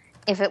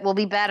if it will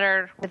be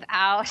better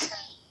without.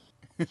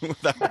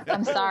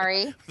 I'm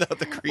sorry. Without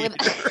the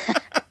creator.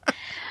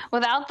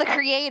 Without the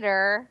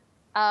creator.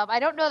 I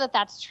don't know that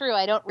that's true.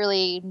 I don't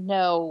really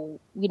know.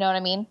 You know what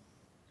I mean?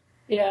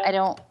 Yeah. I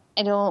don't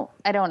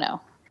know.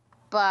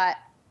 But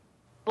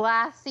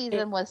last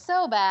season was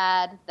so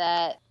bad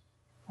that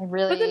I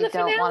really don't want to.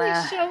 But then the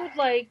finale showed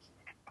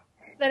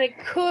that it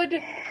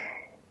could.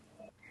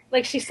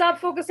 She stopped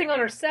focusing on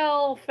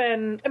herself,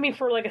 and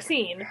for a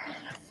scene,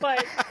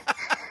 but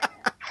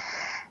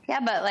yeah,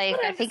 but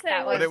I think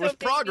that was. But it was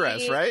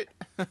progress, right?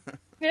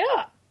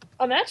 Yeah,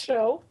 on that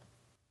show.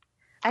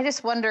 I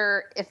just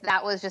wonder if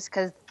that was just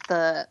because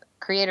the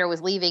creator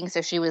was leaving,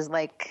 so she was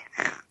I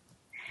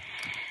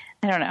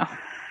don't know,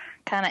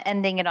 kind of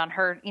ending it on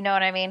her. You know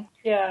what I mean?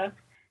 Yeah.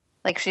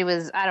 She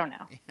was. I don't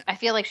know. I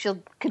feel like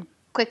could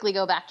quickly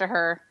go back to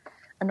her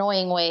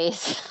annoying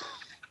ways.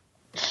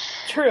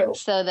 True.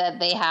 So that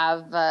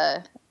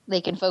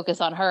they can focus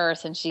on her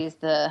since she's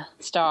the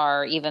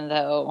star, even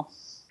though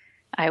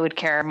I would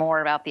care more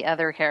about the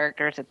other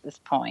characters at this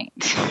point.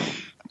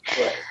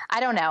 Right. I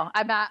don't know.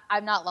 I'm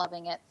not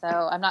loving it, so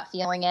I'm not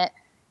feeling it.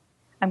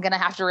 I'm gonna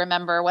have to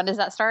remember, when does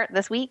that start?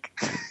 This week?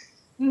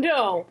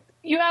 No,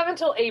 you have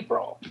until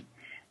April.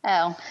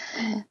 Oh,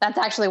 that's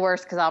actually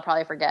worse because I'll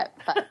probably forget.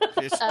 But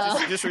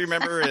just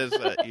remember is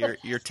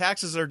your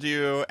taxes are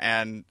due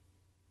and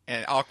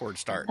awkward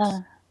starts.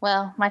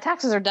 Well, my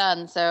taxes are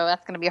done, so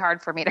that's going to be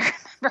hard for me to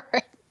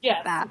remember.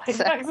 Yes, my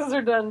taxes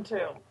are done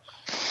too.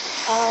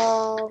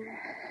 All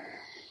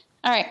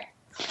right.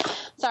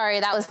 Sorry,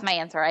 that was my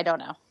answer. I don't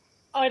know.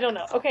 I don't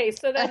know. Okay,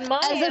 so then my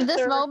As answer... of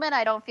this moment,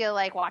 I don't feel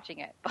like watching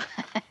it.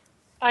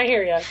 I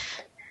hear you.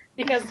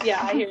 Because,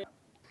 I hear you.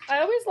 I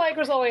always like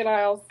Rosalie and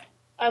Isles.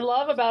 I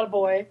love About a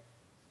Boy.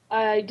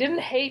 I didn't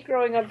hate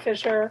growing up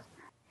Fisher.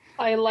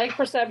 I like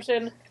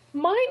Perception.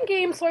 Mind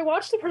Games, so I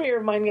watched the premiere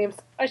of Mind Games.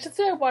 I should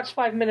say I watched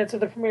 5 minutes of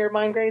the premiere of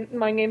Mind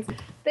Games.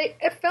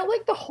 It felt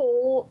like the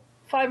whole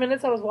 5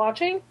 minutes I was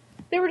watching,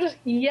 they were just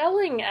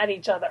yelling at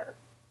each other.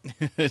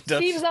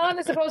 Steve Zahn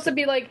is supposed to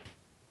be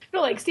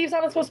Steve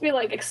Zahn is supposed to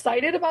be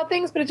excited about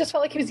things, but it just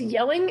felt like he was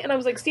yelling, and I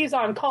was like, Steve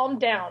Zahn, calm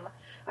down.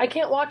 I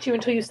can't watch you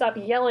until you stop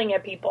yelling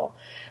at people.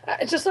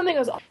 It's just something that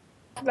was off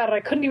about it. I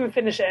couldn't even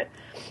finish it.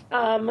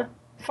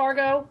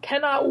 Fargo,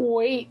 cannot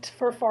wait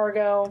for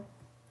Fargo.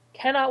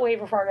 Cannot wait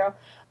for Fargo.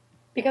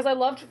 Because I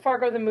loved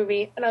Fargo the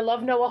movie, and I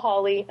love Noah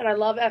Hawley, and I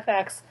love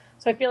FX,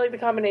 so I feel like the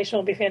combination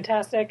will be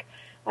fantastic.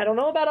 I don't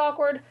know about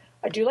Awkward.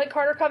 I do like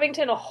Carter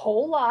Covington a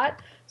whole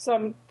lot, so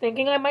I'm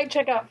thinking I might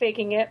check out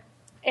Faking It.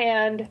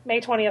 And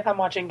May 20th, I'm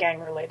watching Gang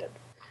Related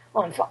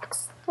on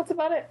Fox. That's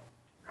about it.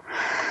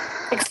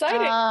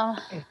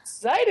 Exciting.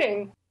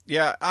 Exciting.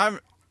 Yeah,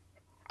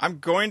 I'm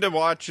going to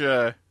watch,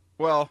 I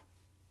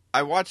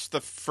watched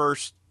the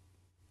first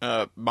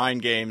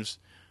Mind Games.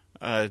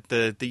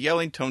 The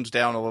yelling tones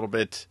down a little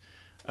bit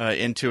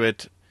into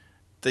it.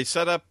 They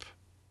set up...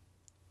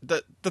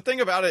 The thing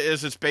about it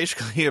is it's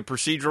basically a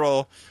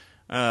procedural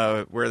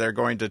where they're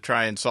going to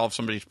try and solve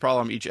somebody's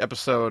problem each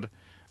episode.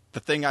 The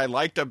thing I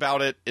liked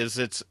about it is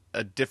it's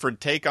a different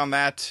take on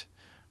that.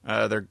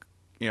 They're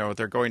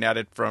going at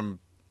it from,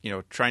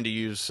 trying to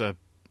use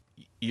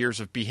years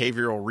of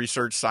behavioral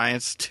research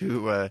science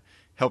to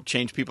help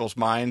change people's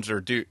minds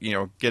or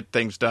get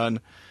things done,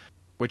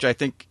 which I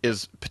think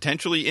is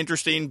potentially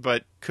interesting,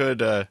 but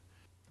could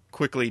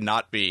quickly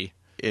not be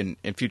in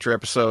future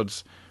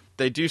episodes.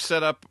 They do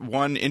set up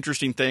one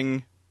interesting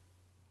thing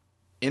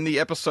in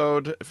the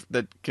episode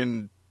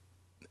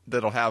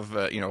that'll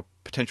have,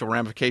 potential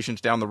ramifications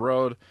down the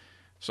road.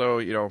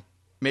 So,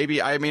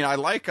 maybe, I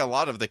like a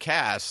lot of the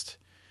cast,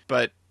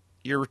 but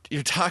you're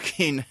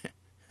talking,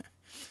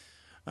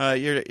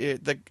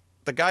 the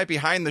guy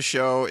behind the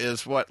show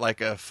is what,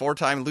 like a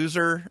 4-time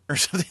loser or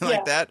something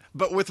like that,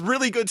 but with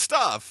really good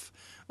stuff.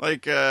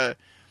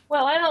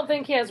 Well, I don't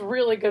think he has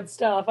really good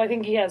stuff. I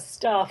think he has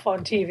stuff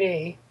on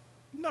TV.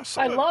 No,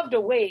 I loved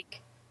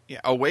Awake.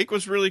 Yeah, Awake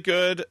was really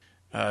good.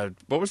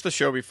 What was the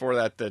show before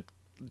that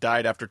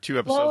died after 2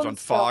 episodes on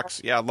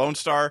Fox? Yeah, Lone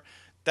Star.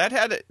 That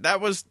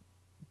was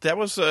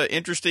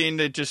interesting.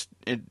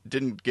 It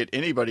didn't get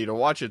anybody to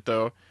watch it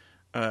though.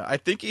 I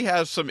think he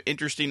has some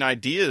interesting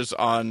ideas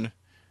on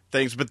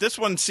things, but this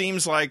one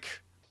seems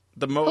like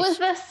the most. Who is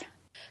this?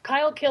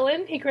 Kyle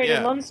Killen. He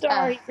created Lone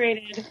Star. He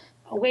created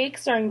Awake,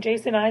 starring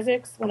Jason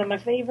Isaacs, one of my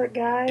favorite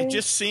guys. It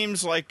just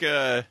seems like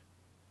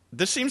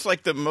this seems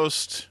like the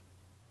most.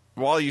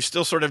 While you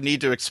still sort of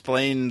need to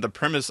explain the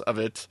premise of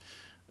it,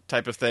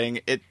 type of thing,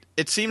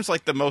 it seems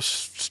like the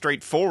most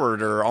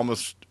straightforward or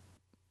almost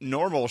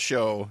normal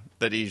show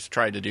that he's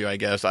tried to do, I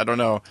guess. I don't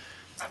know.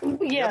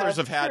 Yeah,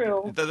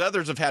 the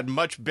others have had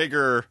much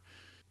bigger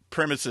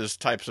premises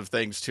types of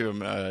things to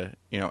them,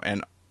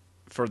 and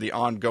for the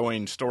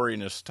ongoing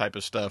storiness type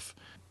of stuff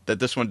that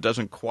this one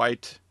doesn't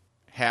quite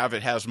have.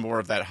 It has more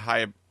of that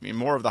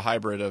more of the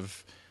hybrid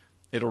of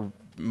it'll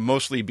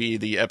mostly be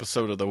the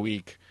episode of the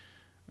week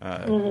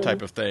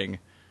type of thing.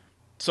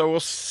 So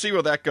we'll see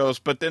where that goes.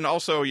 But then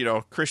also,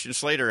 Christian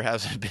Slater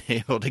hasn't been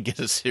able to get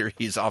a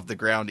series off the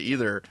ground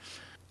either.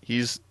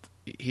 He's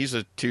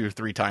a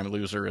 2-3 time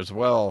loser as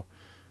well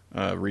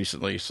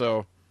recently.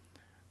 So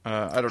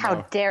I don't know.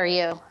 How dare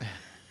you?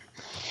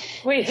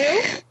 Wait,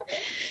 who?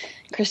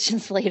 Christian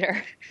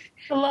Slater.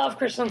 I love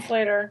Christian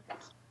Slater.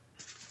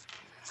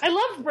 I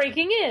love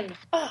Breaking In.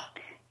 Oh.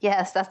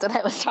 Yes, that's what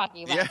I was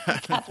talking about. Yeah.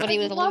 That's what he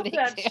was alluding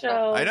that to.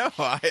 Show. I know.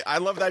 I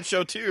love that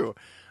show too.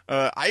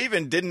 I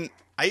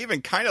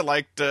even kind of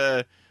liked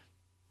the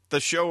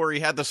show where he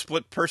had the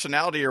split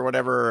personality or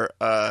whatever,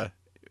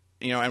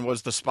 and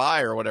was the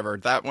spy or whatever.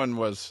 That one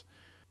was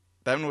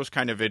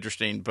kind of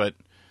interesting, but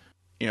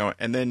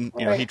and then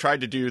he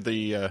tried to do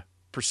the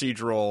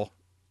procedural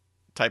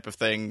type of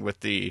thing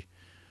with the,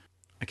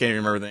 I can't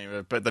even remember the name of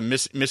it, but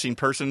the missing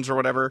persons or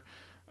whatever.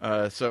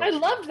 So I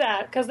loved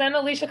that because then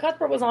Alicia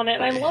Cuthbert was on it,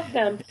 and I loved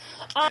them.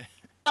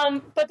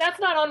 But that's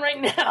not on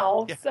right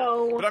now. Yeah.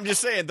 So, but I'm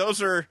just saying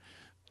those are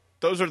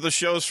the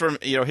shows from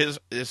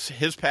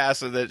his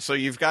past. So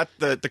you've got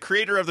the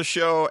creator of the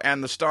show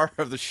and the star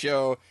of the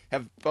show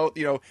have both.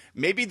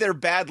 Maybe their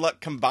bad luck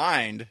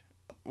combined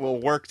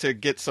will work to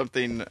get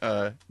something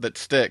that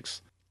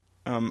sticks.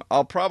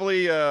 I'll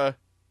probably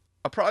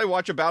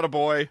watch About a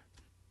Boy.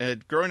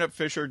 Growing Up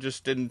Fisher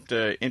just didn't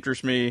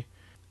interest me,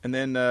 and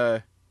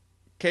then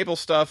cable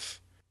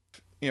stuff.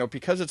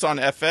 because it's on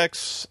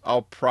FX,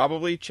 I'll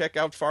probably check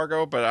out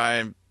Fargo, but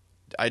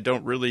I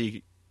don't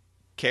really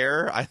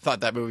care. I thought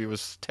that movie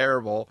was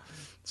terrible.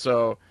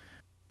 So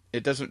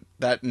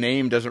that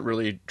name doesn't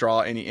really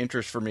draw any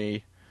interest for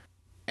me.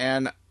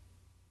 And,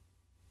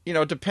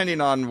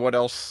 depending on what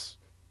else,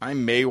 I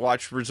may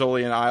watch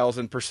Rizzoli and Isles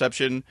and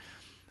Perception.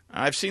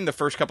 I've seen the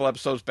first couple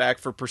episodes back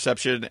for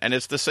Perception, and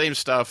it's the same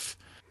stuff.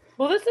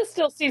 Well, this is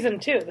still season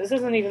 2. This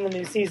isn't even the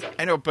new season.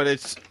 I know, but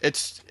it's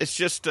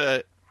just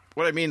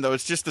what I mean though.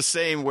 It's just the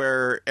same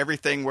where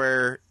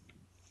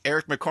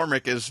Eric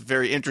McCormick is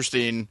very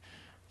interesting,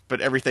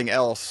 but everything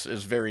else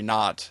is very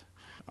not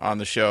on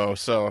the show.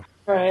 So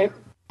right.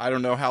 I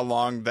don't know how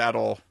long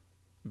that'll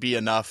be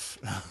enough,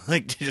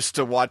 like just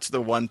to watch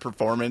the one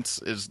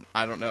performance.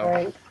 I don't know.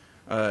 Right.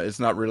 It's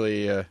not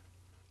really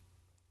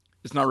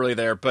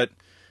there, but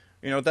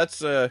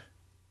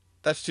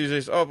that's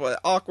Tuesdays. Oh, but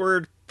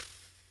Awkward.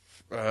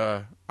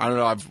 I don't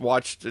know. I've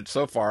watched it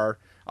so far.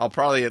 I'll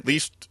probably at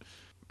least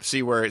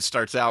see where it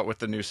starts out with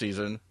the new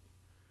season.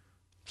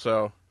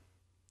 So,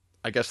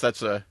 I guess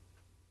that's I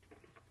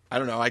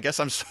don't know. I guess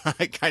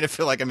I kind of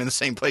feel like I'm in the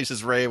same place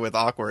as Ray with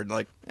Awkward.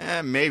 Like,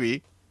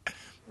 maybe.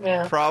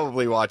 Yeah.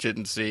 Probably watch it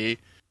and see.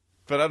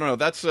 But I don't know.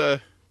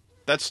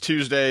 That's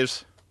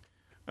Tuesdays.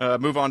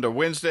 Move on to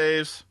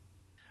Wednesdays.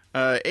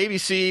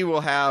 ABC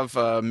will have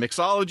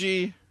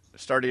Mixology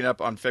starting up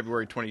on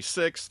February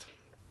 26th.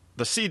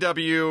 The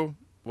CW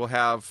will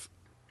have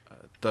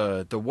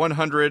the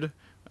 100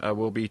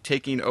 will be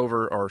taking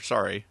over,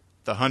 the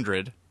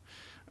 100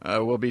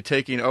 will be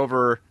taking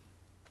over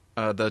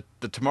the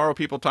Tomorrow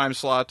People time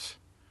slot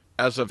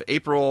as of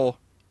March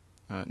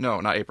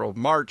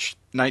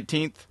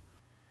 19th.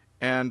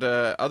 And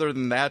other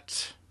than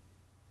that,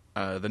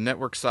 the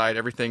network side,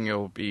 everything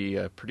will be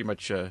pretty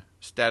much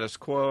status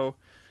quo.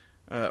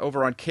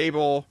 Over on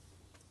cable,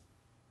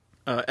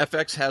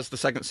 FX has the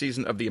second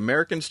season of The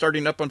Americans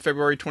starting up on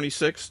February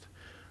 26th,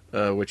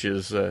 which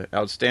is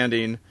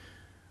outstanding.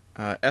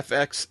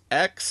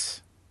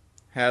 FXX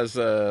has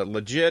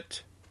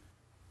Legit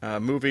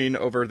moving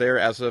over there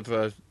as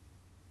of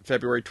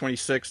February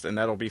 26th, and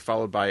that'll be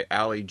followed by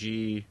Ali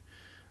G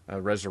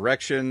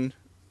Resurrection,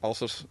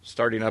 also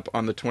starting up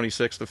on the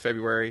 26th of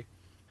February.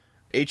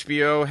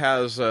 HBO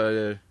has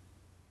a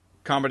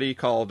comedy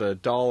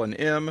called Doll and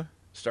M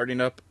starting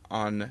up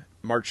on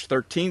March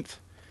 13th,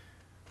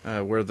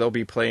 where they'll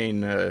be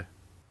playing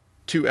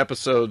 2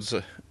 episodes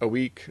a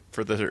week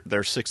for their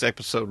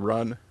 6-episode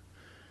run,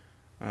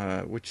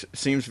 which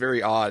seems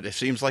very odd. It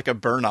seems like a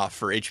burn-off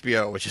for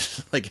HBO, which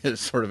is like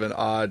sort of an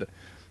odd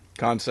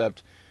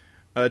concept.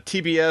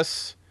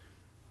 TBS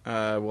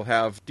will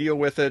have Deal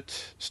With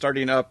It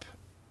starting up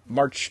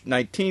March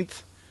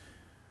 19th.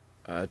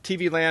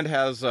 TV Land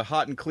has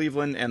Hot in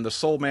Cleveland and The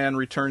Soul Man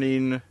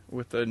returning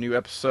with the new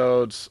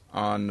episodes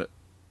on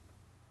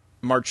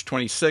March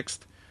 26th.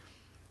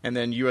 And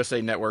then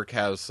USA Network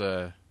has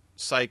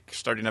Psych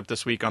starting up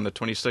this week on the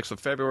 26th of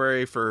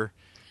February for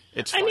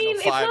its final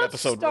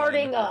 5-episode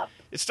starting run. up.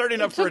 It's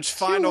starting up for its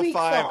final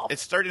 5. Off.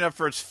 It's starting up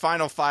for its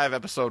final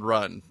 5-episode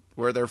run,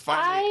 where they're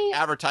finally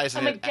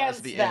advertising it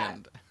as the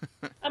end.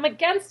 I'm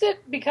against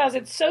it because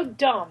it's so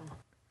dumb.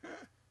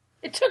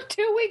 It took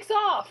 2 weeks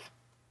off.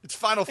 It's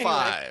final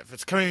 5.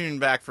 It's coming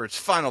back for its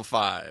final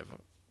 5.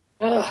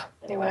 Ugh.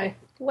 Anyway,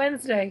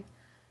 Wednesday.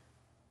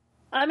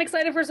 I'm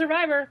excited for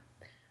Survivor.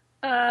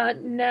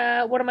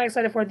 What am I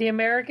excited for? The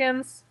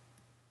Americans.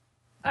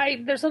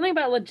 There's something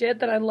about Legit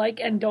that I like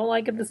and don't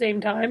like at the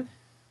same time.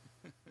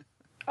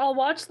 I'll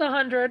watch the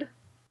 100,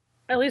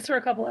 at least for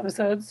a couple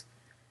episodes.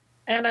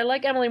 And I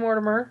like Emily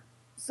Mortimer,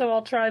 so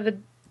I'll try the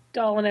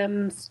Doll and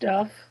M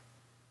stuff.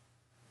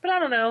 But I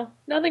don't know.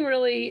 Nothing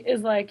really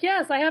is like,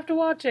 yes, I have to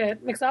watch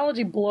it.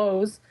 Mixology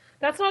blows.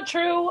 That's not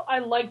true. I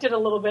liked it a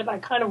little bit. I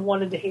kind of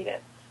wanted to hate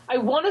it. I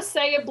want to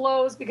say it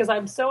blows because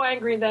I'm so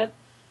angry that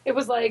it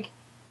was like,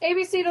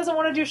 ABC doesn't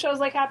want to do shows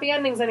like Happy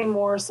Endings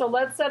anymore, so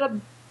let's set a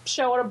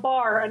show at a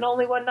bar and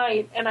only one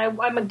night. And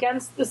I'm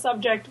against the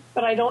subject,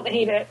 but I don't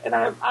hate it, and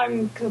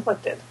I'm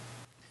conflicted.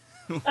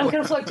 I'm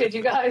conflicted,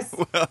 you guys.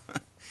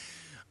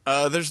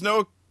 Well, there's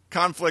no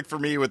conflict for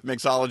me with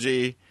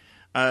Mixology.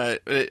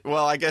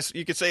 I guess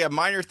you could say a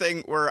minor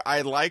thing where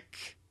I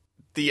like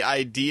the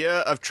idea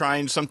of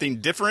trying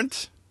something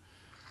different,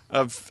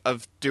 of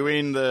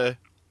doing the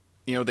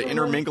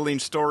intermingling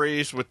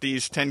stories with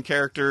these 10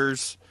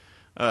 characters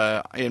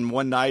in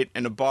one night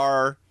in a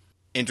bar.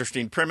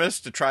 Interesting premise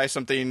to try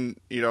something.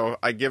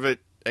 I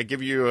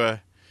give you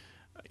a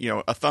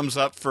thumbs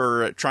up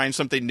for trying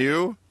something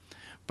new.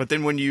 But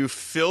then when you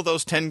fill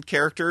those 10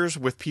 characters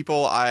with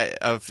people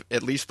of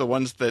at least the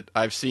ones that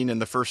I've seen in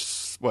the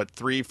first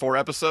 3-4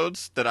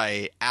 episodes that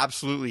I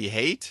absolutely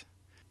hate,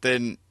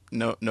 then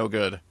no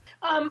good.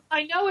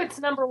 I know it's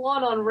number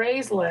 1 on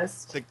Ray's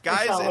list. The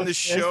guys in the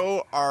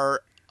show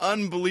are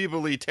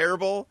unbelievably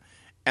terrible,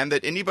 and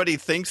that anybody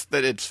thinks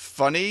that it's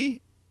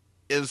funny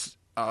is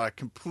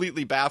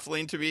completely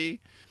baffling to me.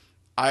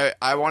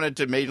 I wanted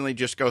to mainly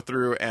just go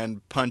through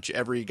and punch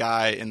every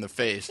guy in the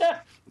face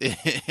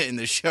in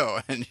the show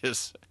and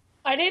just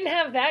I didn't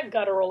have that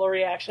guttural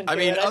reaction to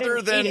it.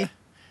 Other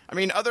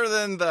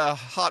than the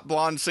hot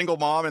blonde single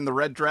mom in the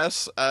red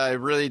dress, I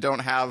really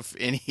don't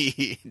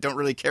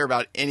really care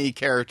about any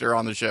character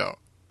on the show.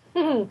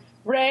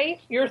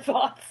 Ray, your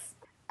thoughts?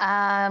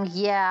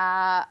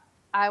 Yeah,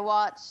 I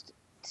watched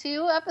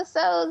 2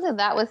 episodes, and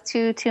that was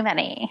too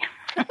many.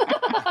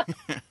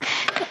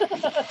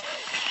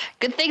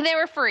 Good thing they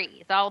were free,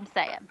 is all I'm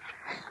saying.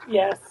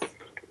 Yes.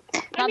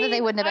 Not that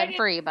they wouldn't have been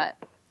free, but...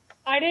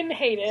 I didn't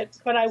hate it,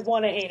 but I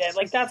want to hate it.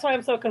 Like, that's why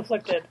I'm so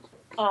conflicted.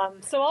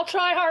 So I'll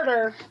try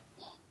harder.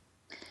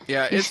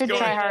 Yeah, you should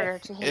try harder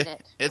to hate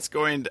it. It's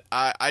going to...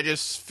 I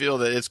just feel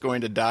that it's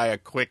going to die a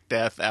quick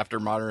death after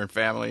Modern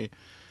Family.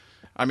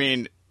 I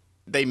mean,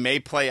 they may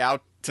play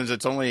out since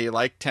it's only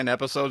like 10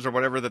 episodes or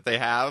whatever that they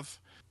have,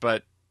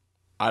 but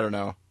I don't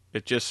know.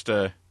 It just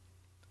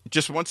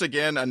once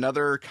again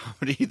another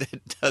comedy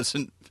that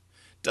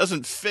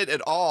doesn't fit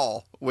at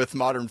all with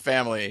Modern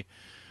Family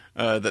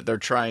that they're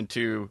trying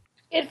to.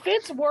 It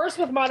fits worse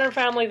with Modern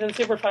Family than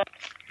Super Fun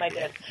Night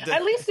did.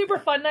 At least Super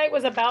Fun Night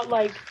was about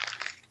like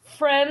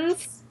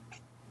friends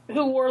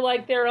who were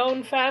like their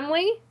own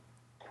family.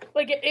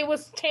 Like it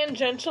was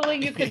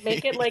tangentially, you could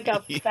make it like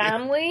a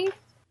family.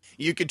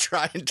 You could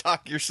try and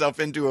talk yourself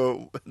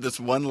into this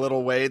one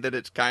little way that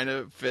it kind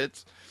of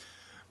fits.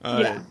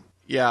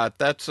 Yeah,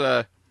 that's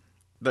just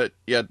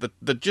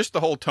the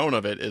whole tone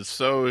of it is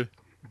so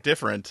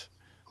different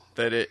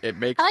that it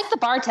makes. I like the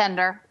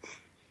bartender.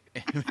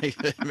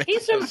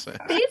 He's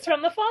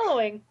from The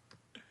Following.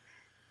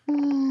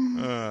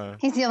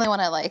 He's the only one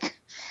I like.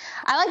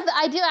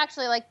 I do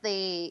actually like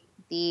the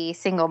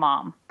single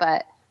mom,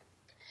 but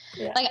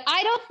like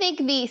I don't think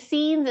the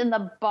scenes in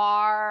the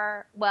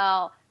bar.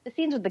 Well, the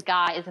scenes with the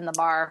guys in the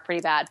bar are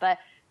pretty bad, but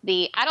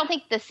I don't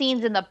think the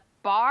scenes in the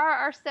bar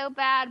are so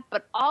bad,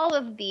 but all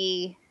of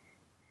the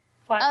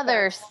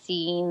other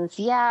scenes,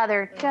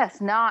 they're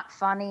just not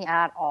funny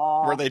at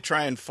all. Where they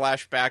try and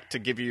flash back to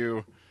give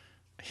you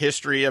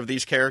history of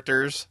these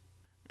characters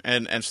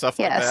and stuff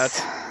like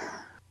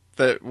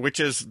that. Which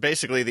is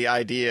basically the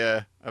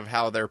idea of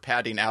how they're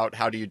padding out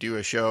how do you do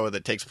a show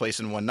that takes place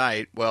in one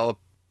night. Well,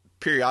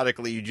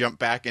 periodically you jump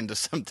back into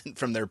something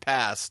from their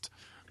past.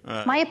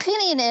 My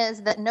opinion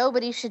is that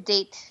nobody should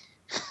date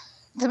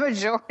the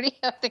majority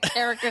of the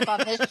characters on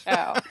this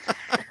show.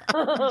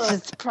 Which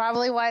is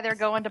probably why they're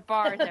going to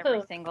bars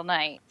every single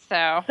night.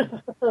 So,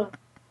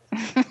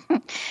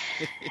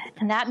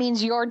 and that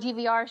means your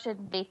DVR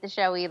shouldn't date the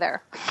show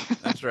either.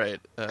 That's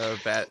right. All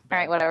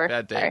right, whatever.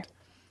 Bad date. Sorry.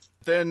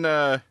 Then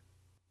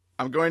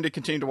I'm going to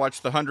continue to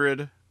watch The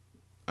 100.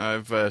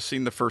 I've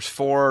seen the first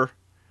 4.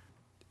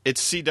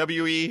 It's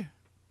CWE,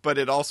 but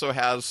it also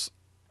has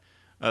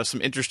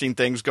some interesting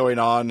things going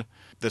on.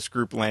 This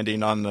group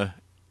landing on the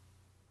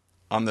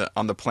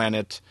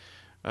planet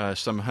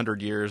some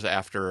 100 years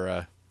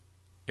after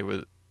it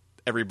was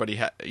everybody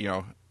had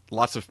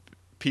lots of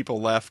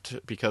people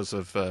left because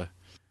of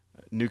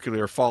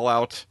nuclear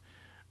fallout.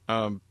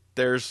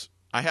 There's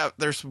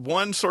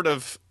one sort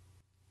of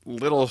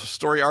little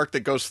story arc that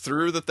goes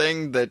through the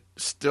thing that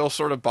still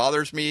sort of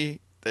bothers me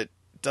that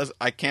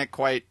I can't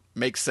quite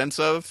make sense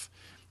of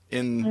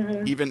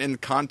even in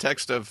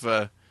context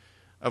of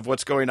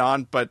what's going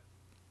on, but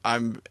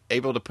I'm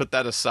able to put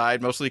that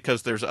aside mostly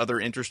because there's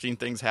other interesting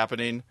things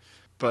happening.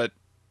 But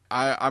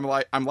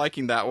I'm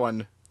liking that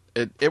one.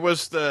 It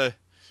was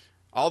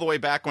all the way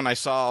back when I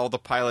saw all the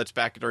pilots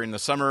back during the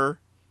summer.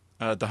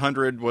 The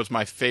 100 was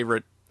my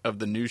favorite of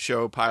the new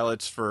show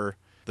pilots for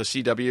the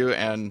CW,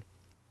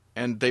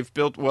 and they've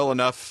built well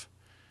enough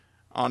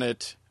on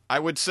it. I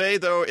would say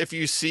though, if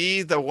you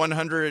see the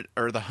 100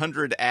 or the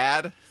 100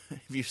 ad,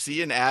 if you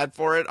see an ad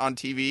for it on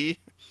TV,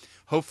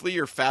 hopefully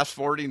you're fast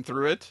forwarding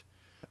through it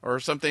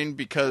or something,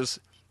 because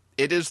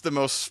it is the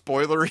most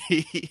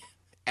spoilery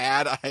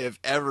ad I have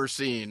ever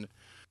seen.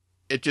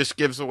 It just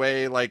gives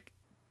away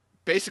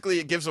basically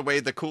it gives away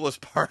the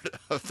coolest part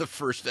of the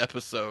first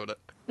episode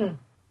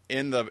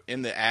in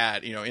the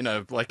ad,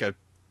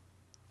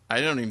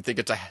 I don't even think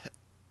it's a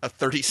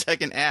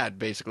 30-second ad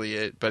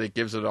basically, but it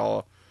gives it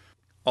all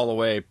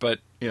away. But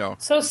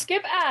so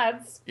skip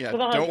ads. Yeah,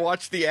 don't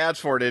watch the ads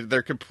for it.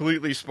 They're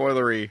completely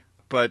spoilery,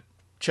 but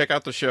check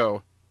out the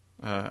show.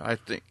 I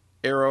think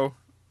Arrow,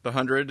 The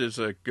 100 is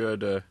a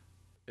good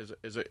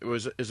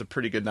is a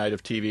pretty good night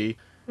of TV.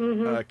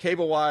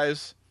 Cable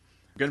wise,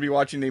 I'm going to be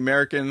watching The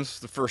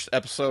Americans. The first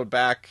episode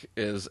back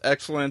is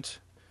excellent.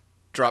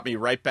 Dropped me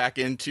right back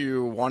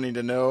into wanting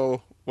to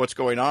know what's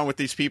going on with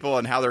these people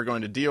and how they're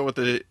going to deal with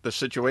the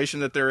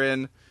situation that they're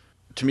in.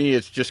 To me,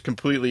 it's just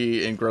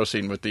completely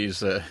engrossing with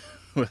these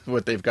with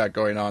what they've got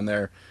going on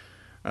there.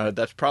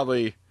 That's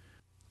probably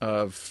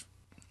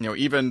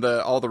even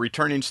all the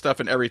returning stuff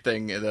and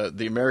everything.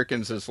 The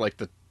Americans is like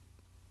the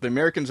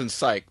Americans and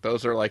Psych.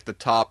 Those are like the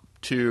top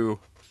 2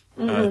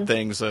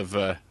 things of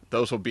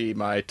those will be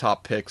my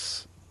top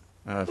picks.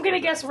 I'm gonna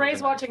guess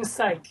Ray's watching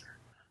Psych.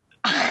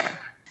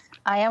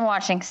 I am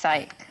watching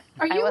Psych.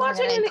 Are you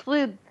watching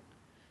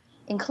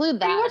include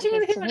that? Are you watching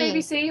anything on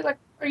ABC? Like,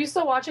 are you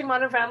still watching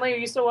Modern Family? Are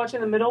you still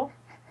watching The Middle?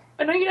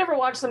 I know you never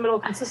watch The Middle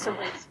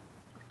consistently.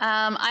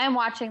 I am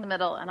watching The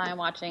Middle, and I am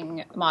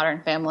watching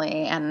Modern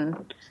Family,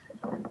 and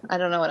I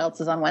don't know what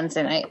else is on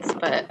Wednesday nights,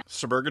 but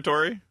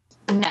Suburgatory?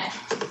 no,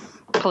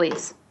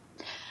 please.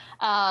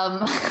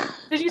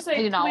 Did you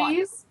say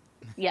please?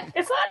 Yeah.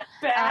 It's not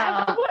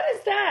bad. What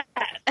is that?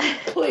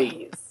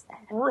 Please.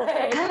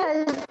 Ray.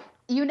 Because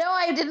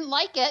I didn't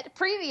like it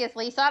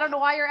previously, so I don't know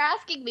why you're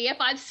asking me if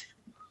I'm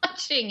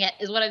watching it,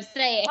 is what I'm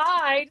saying.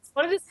 I just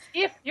wanted to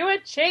see if you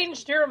had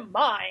changed your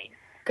mind.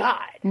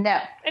 God. No.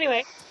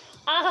 Anyway.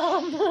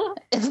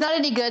 It's not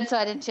any good, so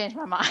I didn't change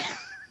my mind.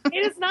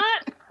 It is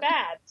not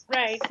bad,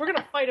 right? We're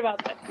gonna fight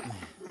about this.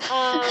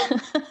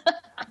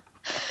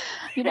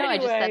 Anyway, I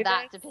just said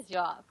that to piss you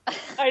off.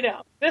 I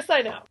know. This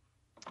I know.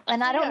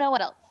 And I don't know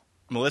what else.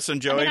 Melissa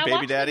and Joey,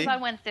 Baby Daddy?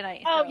 On Wednesday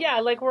night. Oh, yeah,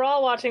 like we're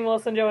all watching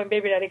Melissa and Joey and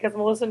Baby Daddy because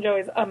Melissa and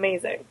Joey's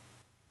amazing.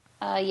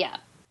 Yeah.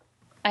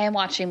 I am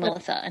watching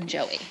Melissa and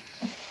Joey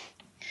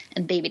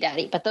and Baby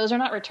Daddy, but those are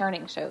not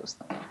returning shows.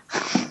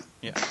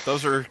 Yeah,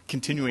 those are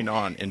continuing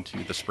on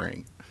into the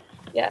spring.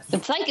 Yes.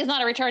 But Psych is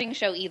not a returning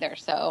show either,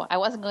 so I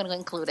wasn't going to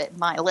include it in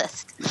my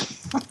list.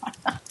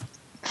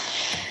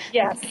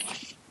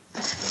 Yes.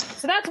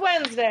 So that's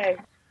Wednesday.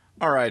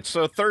 All right,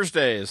 so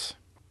Thursdays.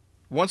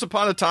 Once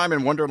Upon a Time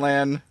in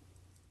Wonderland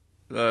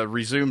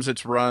resumes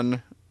its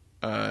run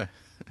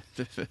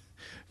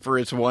for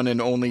its one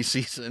and only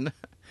season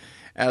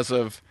as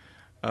of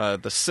the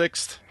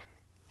 6th.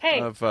 Hey,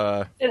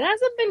 it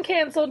hasn't been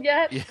canceled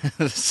yet. Yeah,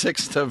 the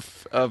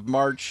 6th of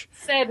March.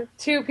 Said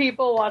 2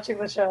 people watching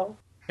the show.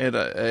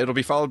 It'll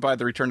be followed by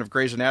the return of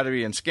Grey's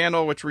Anatomy and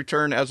Scandal, which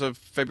return as of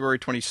February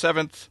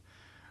 27th.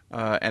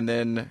 And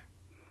then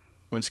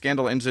when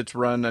Scandal ends its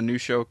run, a new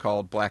show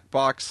called Black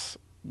Box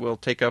will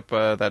take up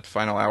that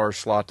final hour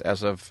slot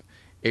as of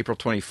April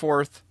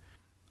 24th.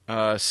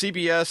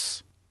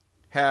 CBS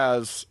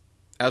has,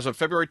 as of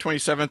February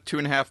 27th,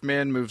 2.5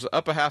 Men moves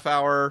up a half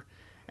hour,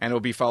 and it will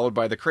be followed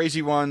by The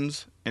Crazy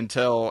Ones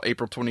until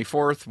April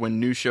 24th, when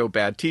new show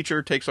Bad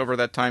Teacher takes over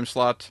that time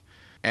slot.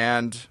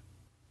 And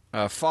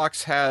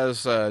Fox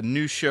has a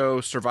new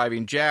show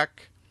Surviving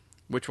Jack,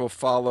 which will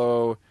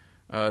follow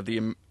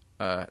the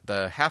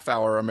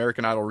half-hour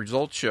American Idol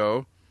results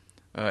show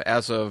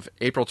as of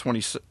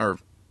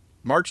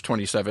March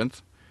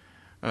 27th.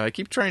 I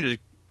keep trying to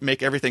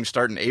make everything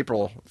start in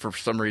April for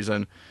some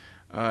reason.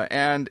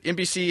 And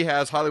NBC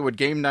has Hollywood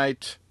Game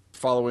Night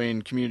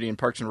following Community and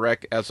Parks and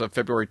Rec as of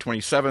February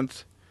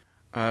 27th.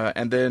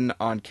 And then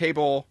on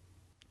cable,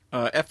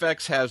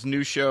 FX has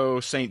new show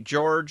St.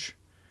 George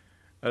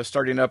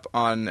starting up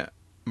on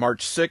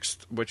March 6th,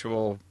 which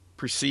will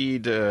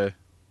precede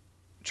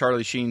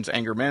Charlie Sheen's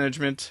Anger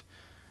Management.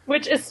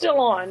 Which is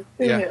still on.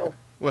 Who knew?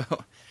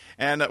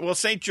 Well,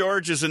 St.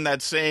 George is in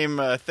that same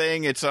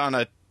thing. It's on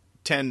a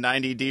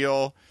 10-90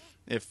 deal.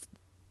 If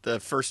the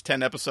first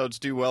 10 episodes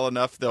do well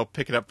enough, they'll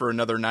pick it up for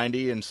another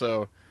 90, and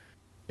so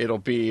it'll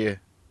be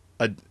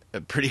a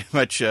pretty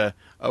much a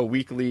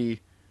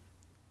weekly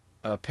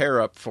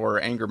pair-up for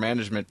Anger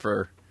Management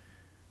for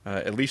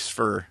at least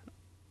for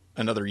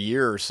another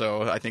year or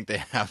so. I think they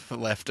have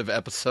left of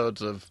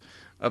episodes of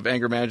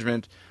Anger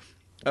Management.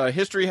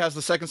 History has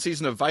the second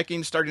season of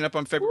Vikings starting up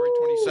on February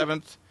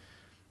 27th.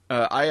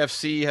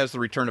 IFC has the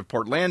return of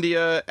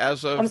Portlandia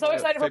as of I'm so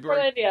excited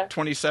February for Portlandia.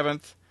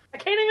 27th. I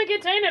can't even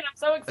contain it. I'm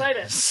so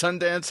excited.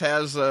 Sundance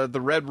has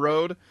The Red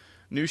Road,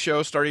 new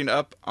show starting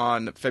up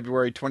on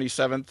February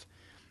 27th.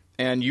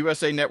 And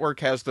USA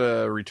Network has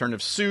the return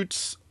of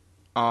Suits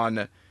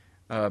on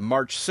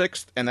March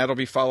 6th, and that'll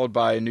be followed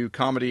by a new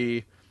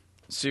comedy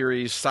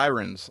series,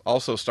 Sirens,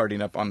 also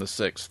starting up on the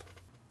 6th.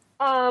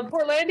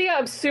 Portlandia,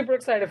 I'm super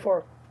excited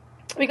for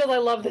because I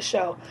love the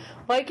show.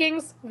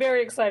 Vikings,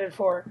 very excited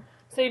for.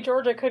 St.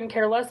 George, I couldn't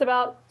care less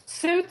about.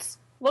 Suits,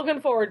 looking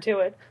forward to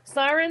it.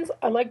 Sirens,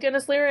 I like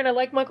Dennis Leary and I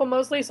like Michael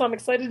Mosley, so I'm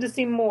excited to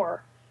see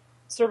more.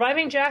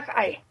 Surviving Jack,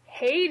 I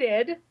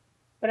hated,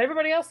 but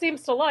everybody else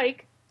seems to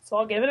like, so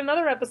I'll give it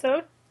another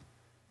episode.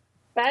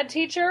 Bad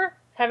Teacher,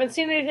 haven't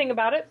seen anything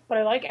about it, but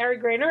I like Ari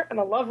Grainer and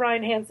I love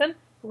Ryan Hansen.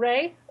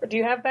 Ray, or do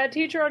you have Bad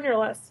Teacher on your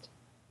list?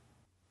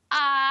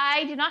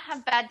 I do not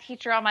have Bad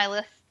Teacher on my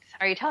list.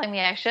 Are you telling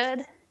me I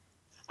should?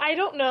 I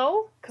don't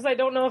know, because I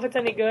don't know if it's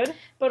any good,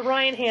 but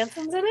Ryan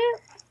Hansen's in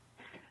it.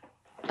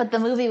 But the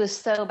movie was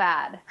so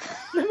bad.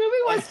 The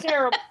movie was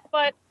terrible,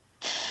 but...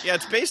 Yeah,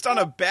 it's based on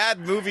a bad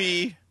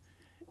movie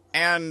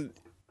and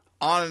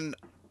on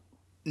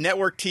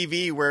network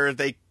TV where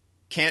they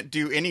can't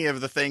do any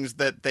of the things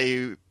that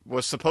they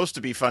was supposed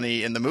to be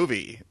funny in the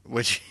movie,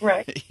 which,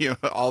 right.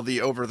 All the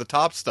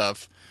over-the-top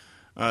stuff.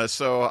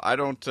 So I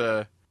don't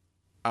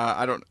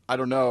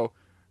know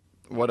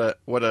what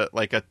a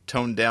like a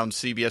toned down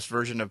CBS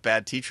version of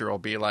Bad Teacher will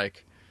be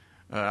like.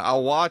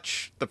 I'll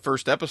watch the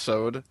first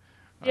episode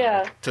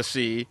to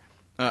see.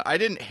 I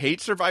didn't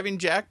hate Surviving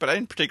Jack, but I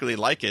didn't particularly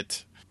like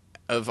it.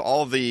 Of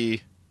all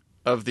the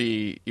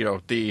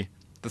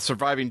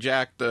Surviving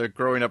Jack, the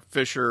Growing Up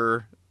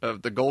Fisher,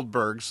 of the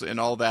Goldbergs, and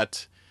all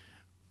that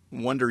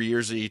Wonder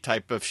Yearsy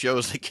type of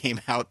shows that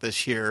came out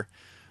this year.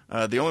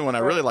 The only one I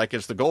really like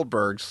is the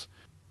Goldbergs.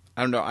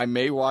 I don't know. I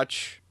may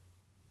watch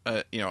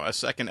a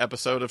second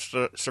episode of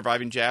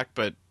Surviving Jack,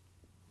 but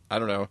I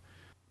don't know.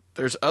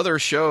 There's other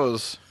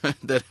shows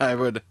that I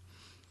would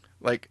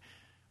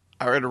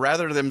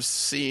rather them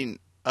seeing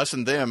us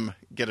and them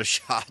get a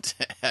shot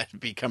at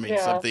becoming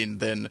something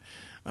than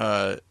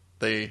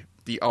the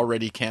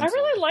already canceled. I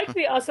really like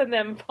the Us and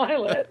Them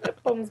pilot. It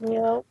bums me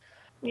out.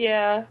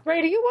 Yeah.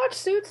 Ray, do you watch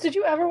Suits? Did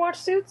you ever watch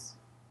Suits?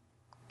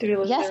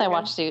 Yes, I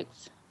watched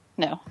Suits.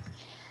 No.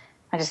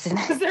 I just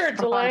didn't. Is there a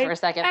delay? For a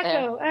second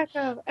echo.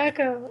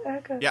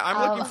 Yeah,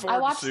 I'm looking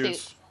forward to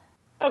Suits.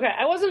 Okay,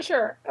 I wasn't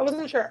sure.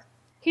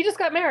 He just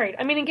got married.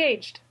 I mean,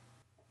 engaged.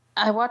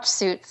 I watched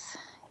Suits.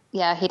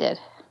 Yeah, he did.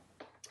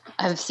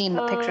 I've seen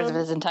the pictures of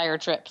his entire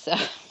trip, so.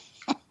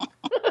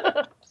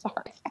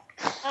 Sorry.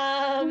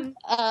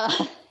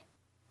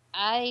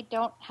 I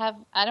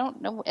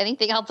don't know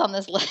anything else on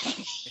this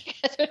list.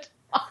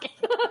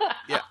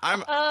 Yeah,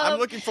 I'm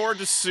looking forward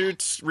to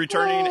Suits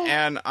returning,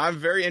 and I'm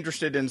very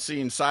interested in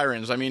seeing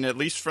Sirens. I mean, at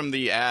least from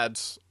the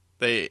ads,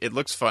 it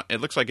looks fun. It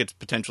looks like it's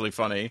potentially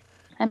funny.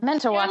 I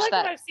meant to watch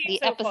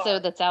the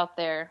episode that's out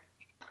there.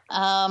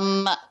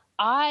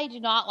 I do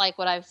not like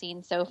what I've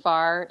seen so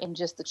far in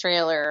just the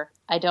trailer.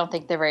 I don't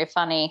think they're very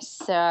funny,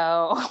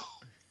 so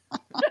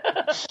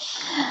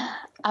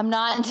I'm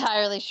not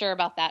entirely sure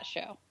about that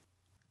show.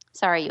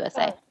 Sorry,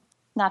 USA.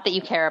 Not that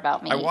you care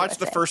about me. I watched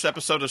USA. the first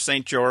episode of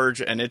St.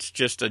 George, and it's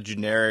just a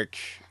generic,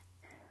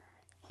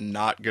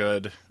 not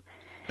good.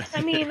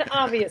 I mean,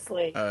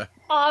 obviously.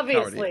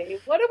 Obviously.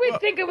 What did we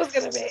think it was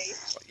going to be?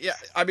 Yeah,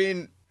 I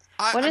mean...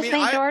 What is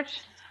St.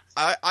 George?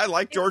 I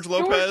like George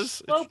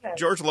Lopez.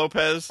 George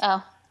Lopez.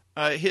 Oh.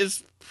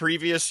 His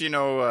previous,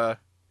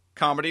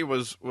 comedy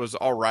was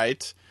all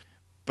right,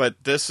 but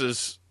this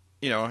is,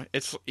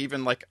 it's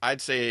even like,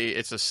 I'd say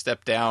it's a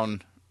step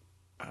down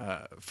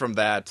from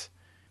that.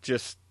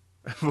 Just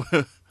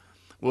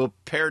will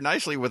pair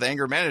nicely with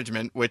Anger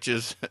Management, which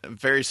is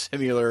very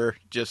similar.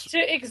 Just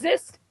to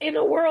exist in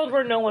a world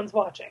where no one's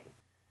watching.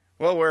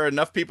 Well, where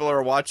enough people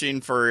are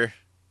watching for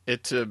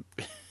it to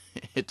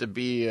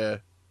be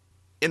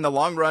in the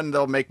long run,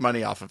 they'll make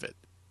money off of it.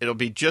 It'll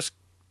be just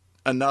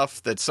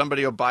enough that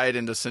somebody will buy it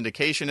into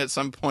syndication at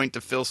some point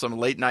to fill some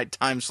late night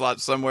time slot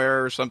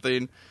somewhere or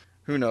something.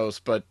 Who knows?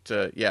 But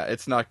yeah,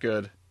 it's not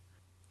good.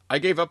 I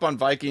gave up on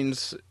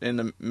Vikings in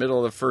the middle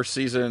of the first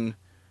season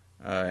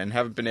and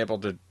haven't been able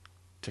to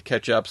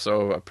catch up,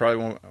 so I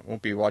probably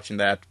won't be watching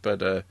that. But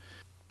the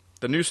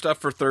new stuff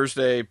for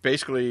Thursday,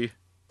 basically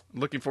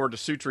looking forward to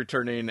Suits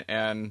returning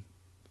and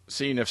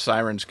seeing if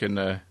Sirens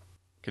can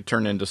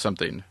turn into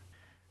something.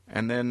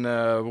 And then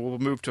we'll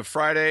move to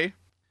Friday.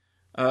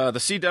 The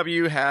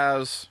CW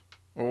has...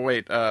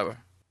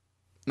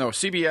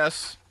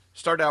 CBS.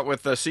 Start out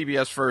with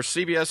CBS first.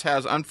 CBS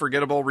has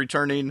Unforgettable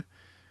returning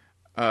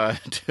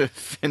to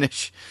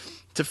finish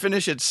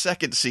its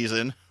second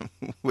season,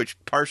 which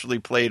partially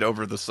played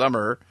over the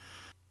summer,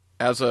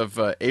 as of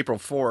April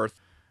 4th.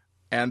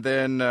 And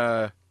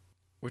then,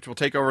 which will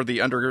take over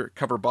the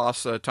Undercover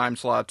Boss time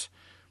slot.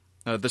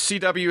 The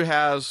CW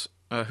has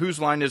Whose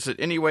Line Is It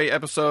Anyway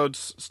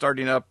episodes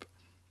starting up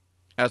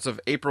as of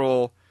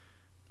April...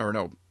 Or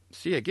no,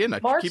 see, again, I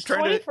keep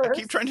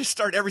trying to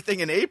start everything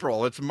in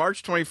April. It's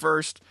March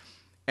 21st,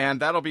 and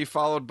that'll be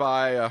followed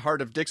by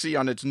Heart of Dixie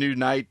on its new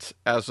night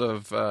as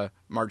of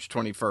March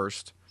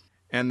 21st.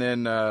 And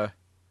then I'm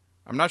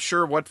not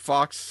sure what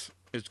Fox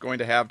is going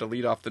to have to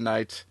lead off the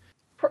night.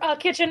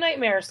 Kitchen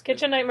Nightmares.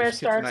 Kitchen Nightmares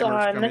starts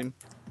on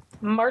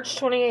March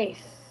 28th.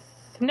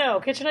 No,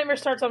 Kitchen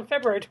Nightmares starts on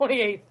February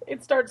 28th.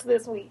 It starts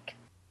this week.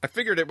 I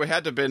figured it would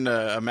have to have been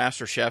a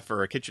Master Chef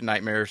or a Kitchen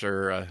Nightmares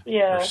or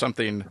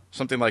something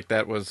like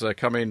that was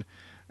coming.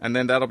 And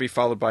then that'll be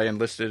followed by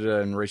Enlisted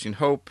and Racing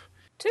Hope.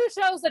 2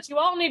 shows that you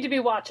all need to be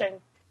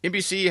watching.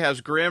 NBC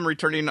has Grimm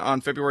returning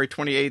on February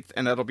 28th,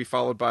 and that'll be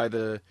followed by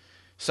the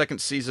second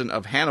season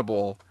of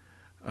Hannibal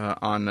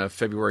on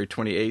February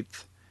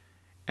 28th.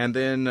 And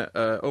then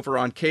over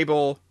on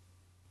cable,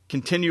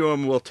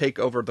 Continuum will take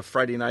over the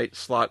Friday night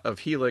slot of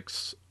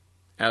Helix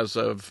as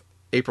of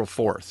April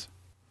 4th.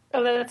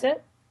 Oh, that's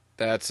it?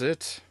 That's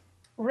it.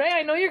 Ray,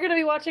 I know you're going to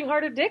be watching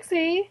Heart of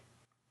Dixie.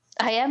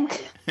 I am.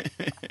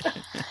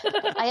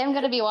 I am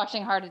going to be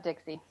watching Heart of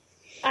Dixie.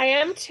 I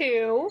am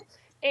too.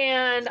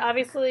 And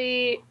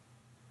obviously,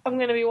 I'm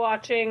going to be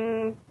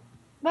watching...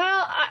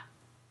 Well,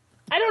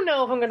 I don't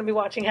know if I'm going to be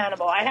watching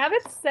Hannibal. I have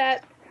it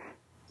set.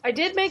 I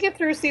did make it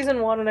through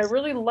season 1, and I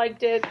really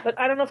liked it, but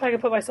I don't know if I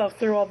can put myself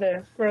through all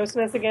the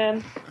grossness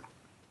again.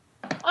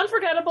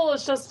 Unforgettable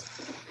is just,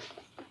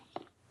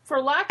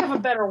 for lack of a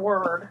better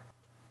word,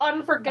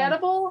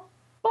 unforgettable,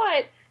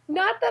 but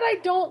not that I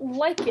don't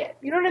like it.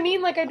 You know what I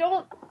mean? Like, I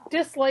don't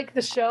dislike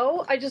the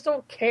show. I just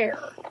don't care.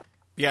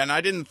 Yeah, and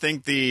I didn't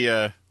think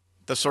the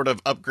sort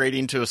of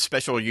upgrading to a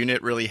special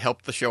unit really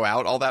helped the show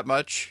out all that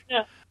much.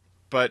 Yeah.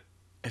 But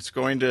it's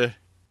going to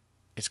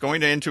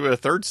into a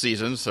third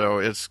season, so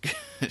it's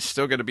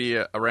still going to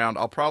be around.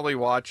 I'll probably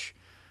watch,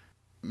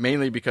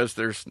 mainly because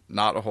there's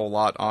not a whole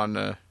lot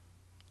on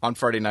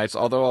Friday nights,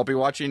 although I'll be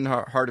watching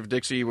Heart of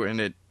Dixie when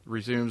it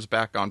resumes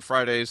back on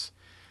Fridays.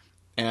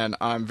 and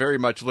I'm very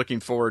much looking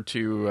forward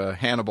to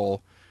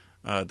Hannibal.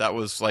 That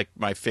was like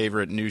my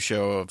favorite new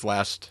show of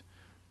last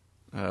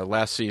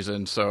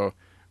season. So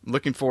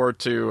looking forward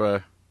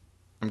to.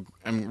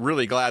 I'm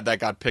really glad that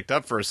got picked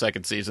up for a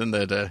second season.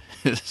 That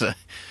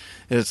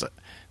is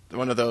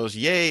one of those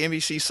yay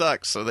NBC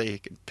sucks, so they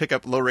can pick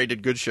up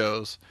low-rated good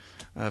shows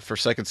for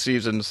second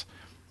seasons.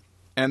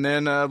 And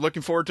then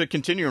looking forward to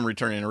Continuum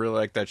returning. I really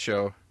like that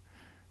show,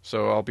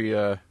 so I'll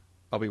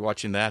be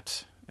watching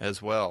that as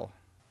well.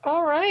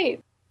 All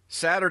right.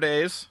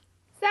 Saturdays.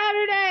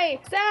 Saturday.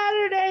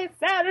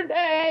 Sorry,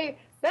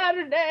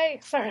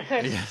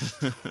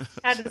 I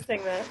had to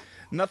sing that.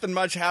 Nothing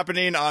much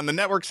happening on the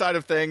network side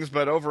of things,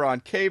 but over on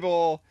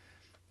cable,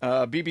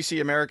 BBC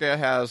America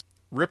has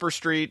Ripper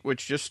Street,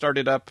 which just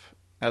started up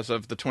as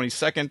of the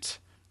 22nd,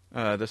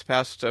 this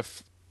past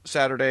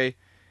Saturday,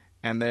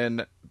 and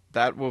then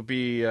that will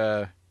be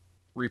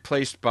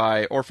replaced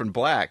by Orphan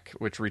Black,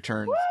 which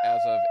returns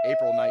as of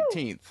April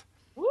 19th.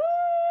 Woo!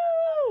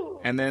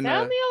 And then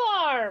Sound the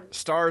alarm!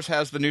 Starz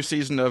has the new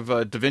season of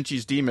Da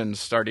Vinci's Demons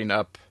starting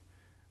up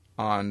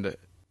on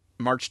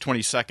March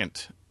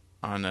 22nd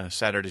on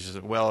Saturdays, as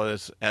well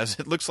as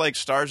it looks like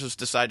Starz has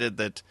decided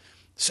that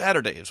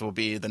Saturdays will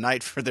be the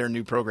night for their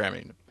new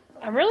programming.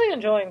 I'm really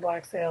enjoying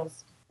Black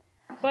Sails.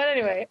 But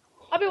anyway,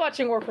 I'll be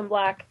watching Orphan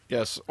Black.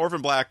 Yes,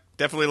 Orphan Black.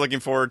 Definitely looking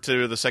forward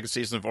to the second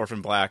season of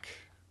Orphan Black.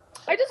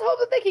 I just hope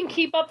that they can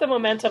keep up the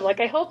momentum.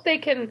 Like, I hope they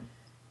can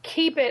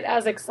keep it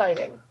as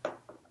exciting.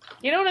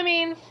 You know what I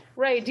mean?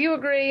 Ray, do you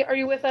agree? Are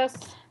you with us?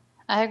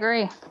 I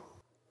agree.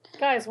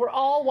 Guys, we're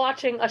all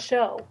watching a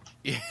show.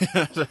 Yeah,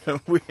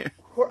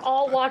 We're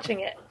all watching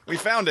it. we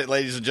found it,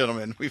 ladies and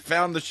gentlemen. We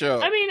found the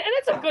show. I mean, and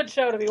it's a good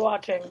show to be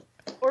watching.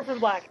 Orphan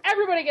Black.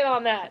 Everybody get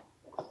on that.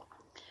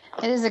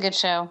 It is a good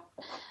show.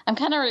 I'm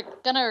kind of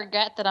going to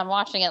regret that I'm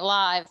watching it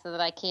live so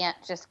that I can't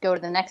just go to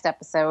the next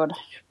episode.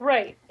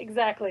 Right,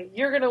 exactly.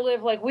 You're going to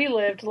live like we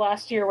lived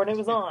last year when it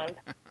was on.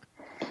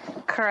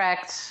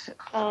 Correct.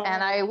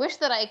 And I wish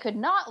that I could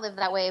not live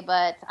that way,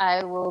 but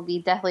I will be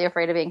deathly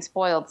afraid of being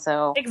spoiled,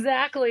 so...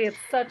 Exactly. It's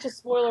such a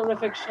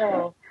spoilerific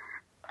show.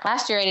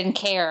 Last year I didn't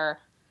care.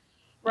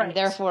 Right. And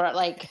therefore,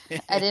 like,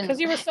 I didn't... Because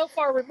you were so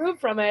far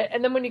removed from it,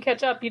 and then when you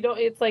catch up, you don't.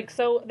 It's like,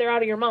 so they're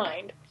out of your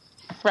mind.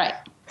 Right.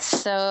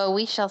 So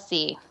we shall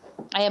see.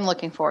 I am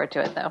looking forward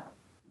to it, though.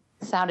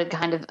 Sounded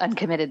kind of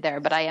uncommitted there,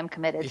 but I am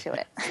committed to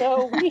it.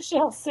 So we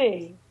shall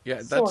see. Yeah,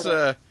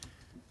 that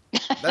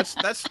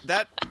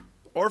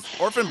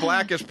Orphan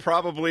Black is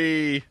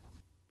probably,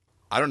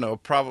 I don't know,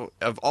 probably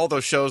of all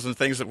those shows and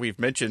things that we've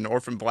mentioned,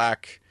 Orphan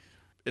Black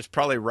is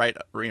probably right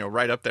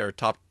up there,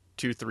 top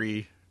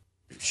 2-3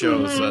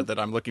 shows that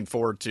I'm looking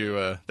forward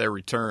to their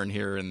return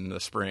here in the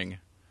spring.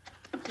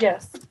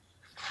 Yes.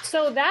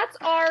 So that's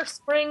our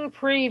spring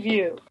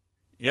preview.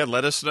 Yeah,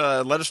 let us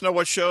know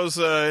what shows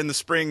in the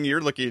spring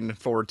you're looking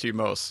forward to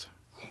most.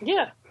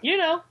 Yeah,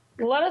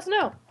 let us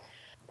know.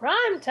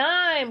 Prime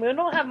time. We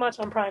don't have much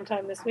on prime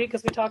time this week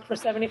because we talked for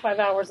 75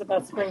 hours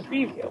about spring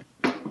preview.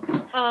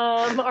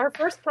 Our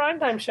first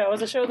primetime show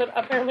is a show that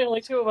apparently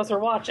only two of us are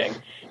watching.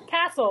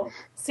 Castle,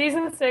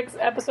 Season 6,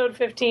 Episode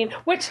 15,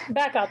 which,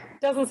 back up,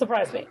 doesn't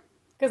surprise me.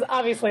 Because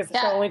obviously it's a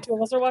show only two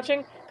of us are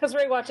watching, because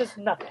Ray watches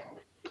nothing.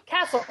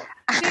 Castle,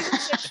 Season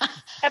 6,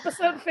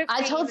 Episode 15.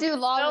 I told you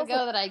long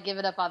ago that I'd give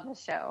it up on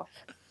this show.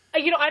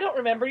 I don't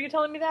remember you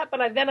telling me that,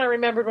 but then I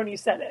remembered when you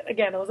said it.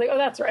 Again, I was like, oh,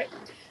 that's right.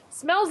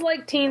 Smells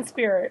Like Teen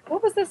Spirit.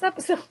 What was this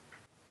episode?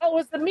 Oh, it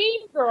was the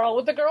mean girl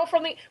with the girl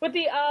from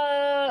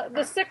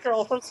the sick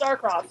girl from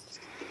Starcrossed.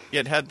 Yeah,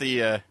 it had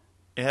the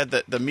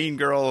mean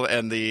girl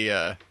and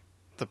the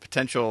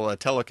potential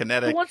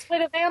telekinetic. Who once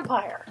played a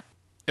vampire.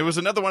 It was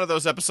another one of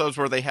those episodes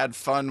where they had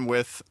fun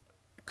with,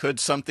 could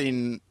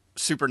something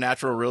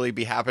supernatural really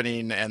be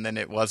happening, and then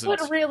it wasn't.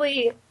 But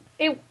really,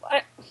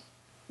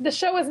 the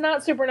show is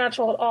not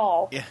supernatural at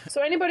all. Yeah.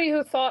 So anybody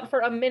who thought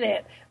for a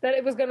minute that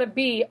it was going to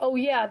be, oh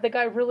yeah, the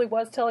guy really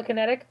was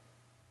telekinetic.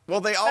 Well,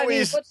 they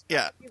always,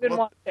 you've been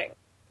watching.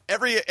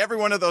 Every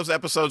one of those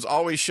episodes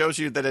always shows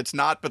you that it's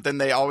not, but then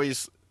they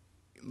always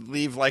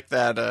leave like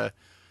that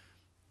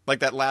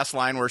last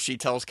line where she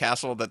tells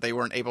Castle that they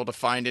weren't able to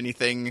find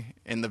anything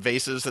in the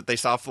vases that they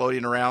saw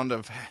floating around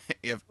of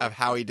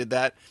how he did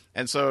that,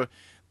 and so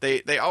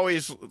they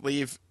always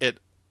leave it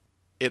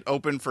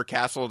open for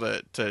Castle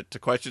to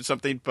question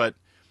something, but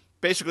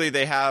basically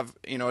they have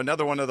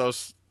another one of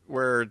those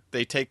where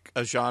they take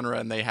a genre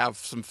and they have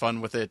some fun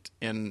with it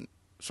in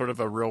sort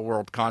of a real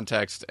world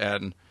context,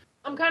 and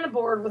I'm kind of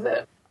bored with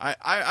it.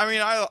 I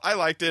mean I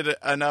liked it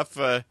enough.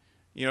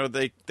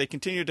 They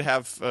continue to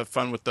have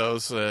fun with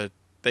those.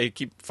 They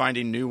keep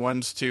finding new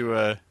ones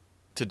to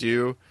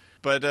do,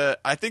 but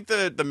I think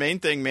the main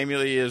thing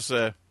mainly is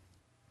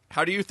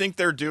how do you think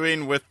they're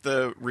doing with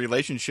the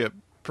relationship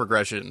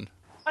progression?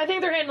 I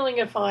think they're handling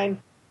it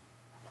fine.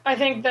 I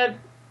think that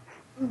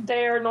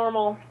they're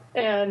normal,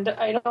 and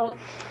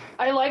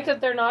I like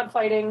that they're not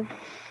fighting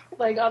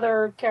like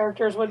other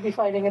characters would be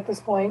fighting at this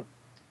point,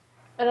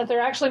 and that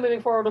they're actually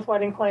moving forward with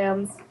wedding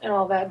plans and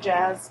all that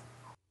jazz.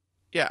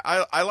 Yeah,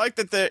 I like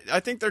that. I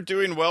think they're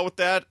doing well with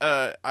that.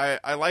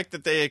 I like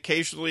that they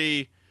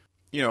occasionally,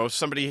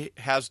 somebody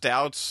has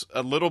doubts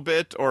a little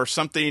bit, or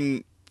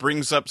something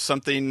brings up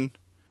something,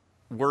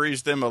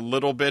 worries them a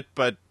little bit,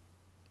 but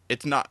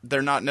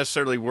they're not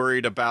necessarily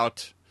worried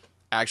about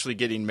actually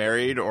getting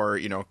married or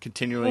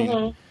continuing.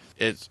 Mm-hmm.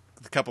 It's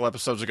a couple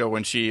episodes ago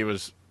when she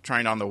was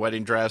trying on the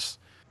wedding dress.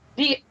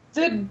 The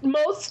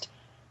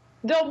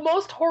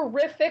most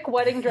horrific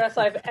wedding dress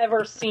I've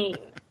ever seen.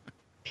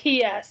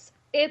 P.S.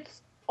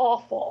 It's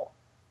awful.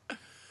 It's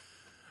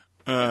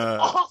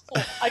awful.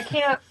 I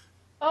can't.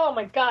 Oh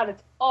my God,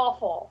 it's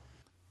awful.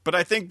 But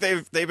I think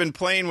they've been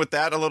playing with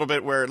that a little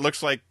bit, where it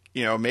looks like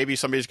maybe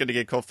somebody's going to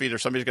get cold feet or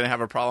somebody's going to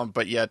have a problem.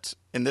 But yet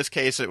in this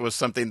case, it was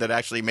something that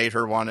actually made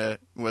her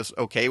was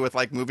okay with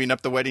like moving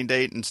up the wedding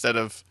date instead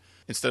of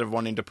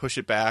wanting to push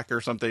it back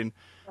or something.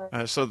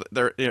 So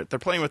they're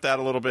playing with that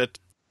a little bit.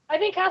 I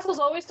think Castle's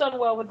always done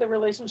well with the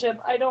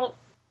relationship.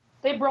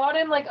 They brought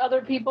in like other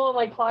people and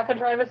like plot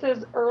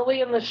contrivances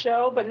early in the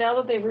show, but now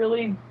that they've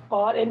really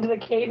bought into the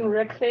Kate and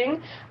Rick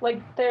thing,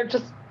 like they're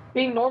just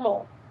being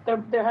normal.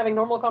 They're having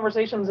normal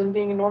conversations and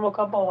being a normal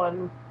couple,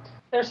 and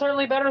they're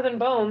certainly better than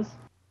Bones.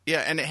 Yeah,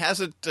 and it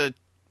hasn't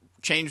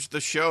changed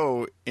the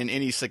show in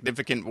any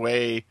significant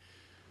way.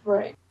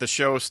 Right. The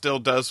show still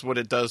does what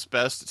it does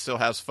best. It still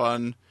has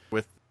fun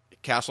with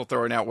Castle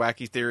throwing out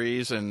wacky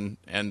theories and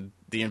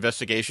the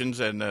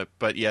investigations,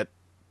 but yet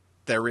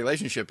their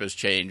relationship has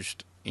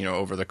changed,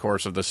 over the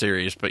course of the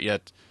series. But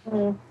yet,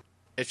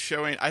 it's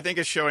showing. I think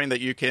it's showing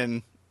that you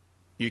can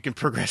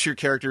progress your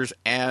characters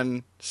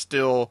and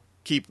still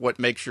keep what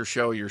makes your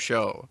show your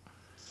show.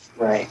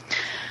 Right.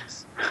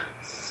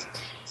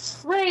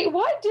 Ray,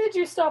 why did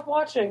you stop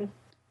watching?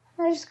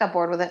 I just got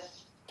bored with it.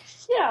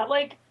 Yeah,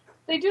 like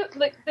they do.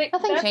 Like Nothing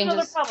that's changes.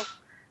 Another problem.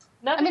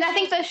 I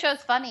think the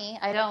show's funny.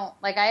 I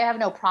have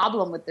no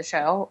problem with the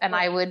show, and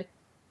Right.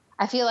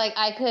 I feel like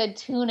I could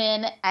tune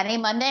in any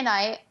Monday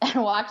night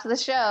and watch the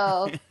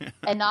show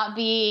and not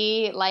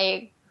be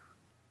like,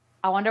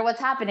 I wonder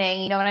what's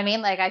happening. You know what I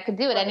mean? Like I could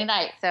do it any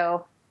night.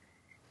 So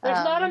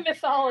There's not a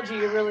mythology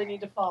you really need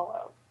to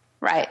follow.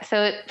 right.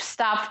 So it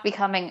stopped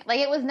becoming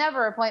like, it was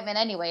never appointment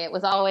anyway. It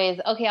was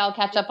always, okay, I'll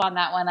catch up on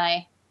that when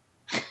I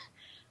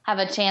have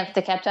a chance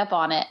to catch up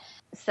on it.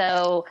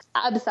 So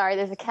I'm sorry,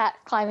 there's a cat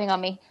climbing on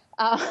me.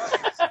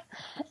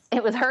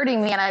 It was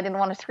hurting me and I didn't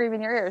want to scream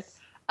in your ears.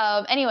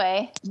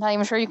 Anyway, I'm not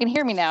even sure you can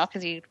hear me now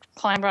because you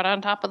climbed right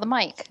on top of the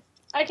mic.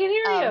 I can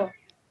hear you.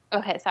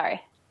 Okay,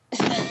 sorry.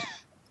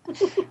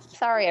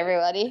 Sorry,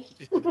 everybody.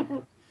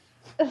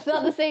 It's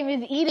not the same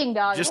as eating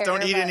dog Just hair.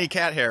 don't eat any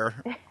cat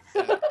hair.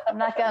 I'm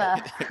not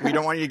gonna. We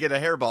don't want you to get a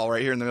hairball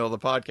right here in the middle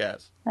of the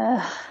podcast.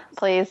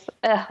 Please.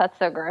 That's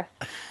so gross.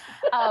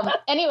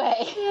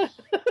 Anyway.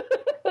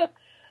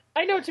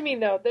 I know what you mean,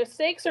 though. The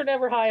stakes are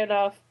never high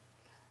enough.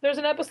 There's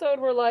an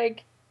episode where,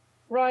 like,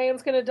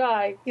 Ryan's gonna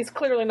die. He's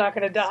clearly not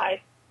gonna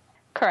die.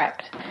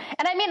 Correct.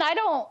 And I mean, I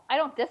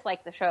don't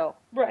dislike the show.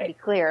 Right. To be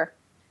clear.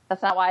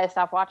 That's not why I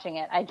stopped watching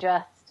it.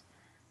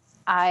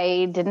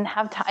 I didn't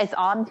have time. It's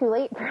on too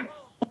late for me.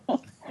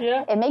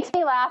 Yeah. It makes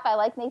me laugh. I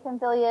like Nathan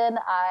Fillion.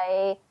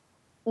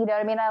 You know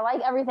what I mean? I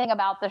like everything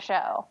about the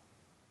show.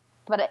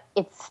 But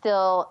it's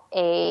still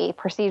a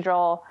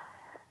procedural,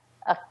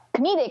 a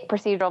comedic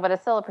procedural, but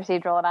it's still a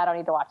procedural, and I don't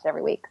need to watch it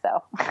every week.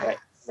 So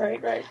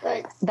Right.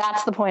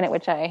 that's the point at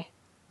which I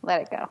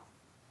let it go.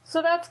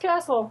 So that's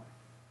Castle.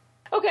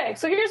 Okay,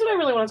 so here's what I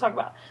really want to talk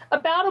about.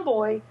 About a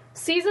Boy,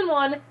 Season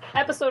 1,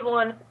 Episode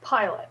 1,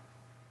 Pilot.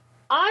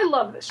 I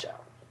love this show.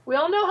 We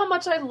all know how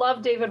much I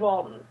love David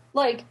Walton.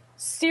 Like,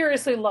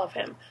 seriously love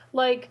him.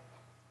 Like,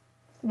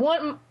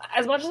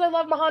 as much as I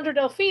love Mahandra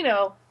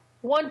Delfino,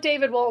 want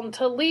David Walton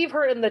to leave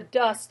her in the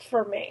dust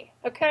for me,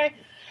 okay?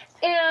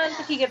 And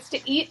he gets to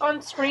eat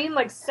on screen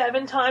like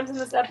 7 times in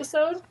this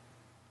episode.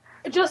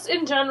 Just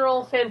in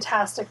general,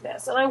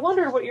 fantasticness. And I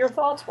wondered what your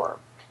thoughts were.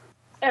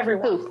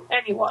 Everyone.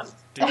 Anyone.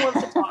 Who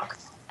wants to talk?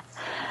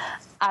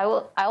 I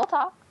will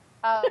talk.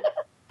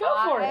 Go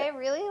for it. I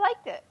really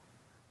liked it.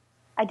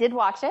 I did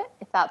watch it,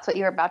 if that's what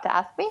you were about to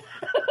ask me.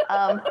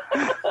 Well,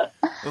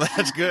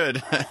 that's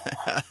good.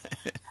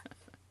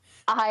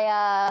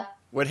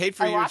 Would hate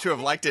for you to have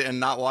liked it and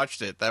not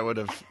watched it. That would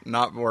have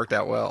not worked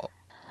out well.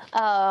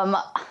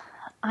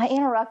 I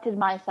interrupted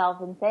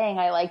myself in saying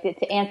I liked it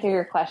to answer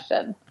your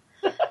question.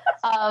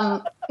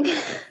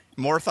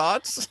 More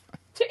thoughts?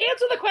 To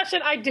answer the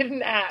question I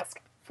didn't ask,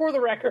 for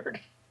the record.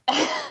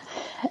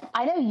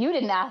 I know you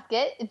didn't ask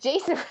it.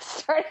 Jason was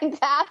starting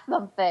to ask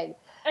something.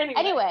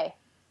 Anyway,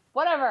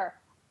 whatever.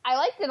 I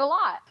liked it a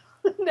lot.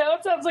 Now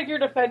it sounds like you're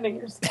defending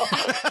yourself.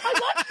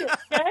 I liked it,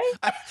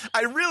 okay?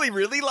 I really,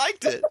 really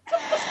liked it.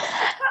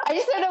 I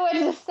just don't know what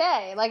to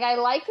say. Like, I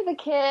liked the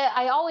kid.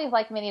 I always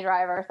liked Minnie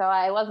Driver, so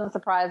I wasn't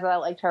surprised that I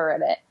liked her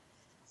in it.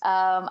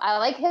 I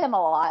like him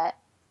a lot.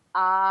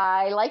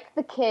 I liked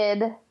the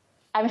kid.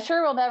 I'm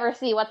sure we'll never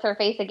see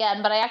What's-Her-Face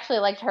again, but I actually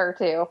liked her,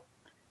 too.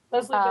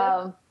 Leslie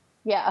Bibb?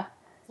 Yeah.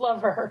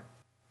 Love her.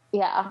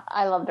 Yeah,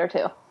 I loved her,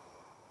 too.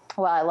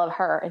 Well, I love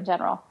her in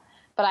general.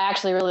 But I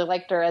actually really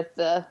liked her as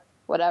the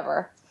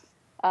whatever.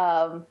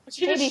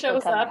 She just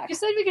shows up. Back. You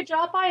said we could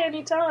drop by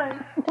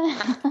anytime.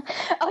 Oh,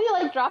 you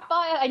like drop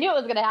by? I knew it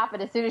was going to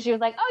happen as soon as she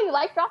was like, "Oh, you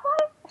like drop by?"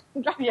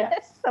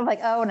 Yes. I'm like,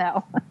 "Oh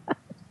no."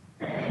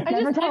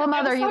 Never tell a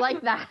mother you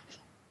like that.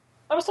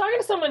 I was talking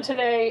to someone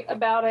today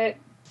about it,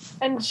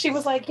 and she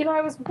was like,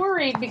 I was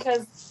worried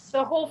because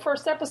the whole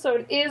first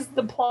episode is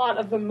the plot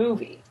of the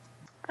movie.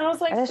 And I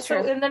was like,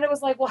 and then it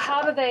was like, well,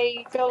 how do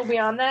they go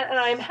beyond that? And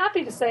I'm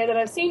happy to say that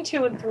I've seen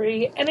 2 and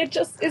 3, and it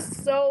just is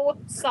so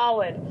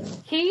solid.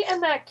 He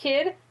and that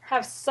kid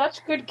have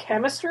such good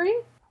chemistry.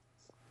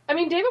 I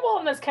mean, David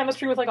Walton has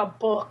chemistry with, like, a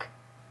book.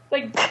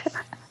 Like,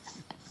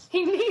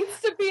 he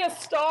needs to be a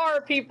star,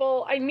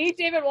 people. I need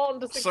David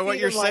Walton to succeed. So what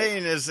you're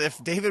saying is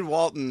if David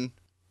Walton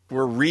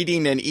were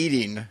reading and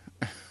eating...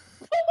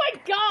 Oh,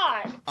 my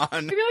God!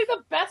 It'd be, like,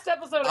 the best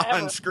episode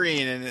ever. On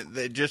screen, and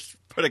they just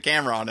put a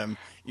camera on him.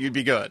 You'd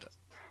be good.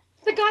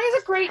 The guy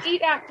is a great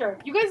eat actor.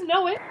 You guys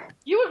know it.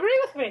 You agree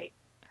with me.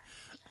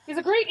 He's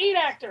a great eat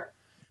actor.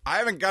 I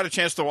haven't got a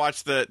chance to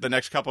watch the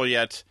next couple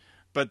yet,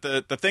 but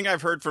the thing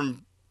I've heard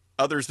from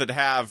others that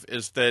have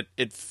is that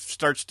it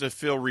starts to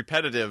feel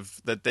repetitive,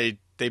 that they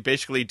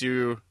basically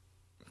do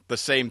the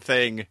same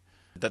thing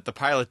that the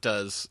pilot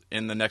does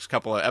in the next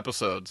couple of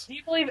episodes. Do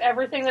you believe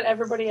everything that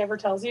everybody ever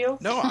tells you?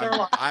 No,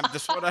 I'm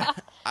just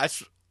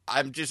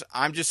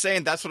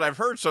saying that's what I've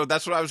heard. So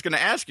that's what I was going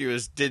to ask you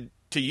is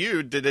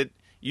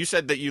you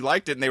said that you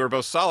liked it and they were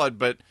both solid,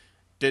 but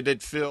did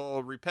it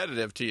feel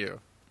repetitive to you?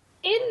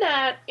 In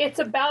that it's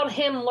about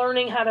him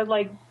learning how to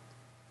like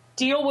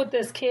deal with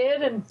this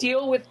kid and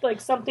deal with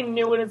like something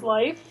new in his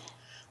life.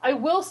 I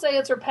will say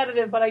it's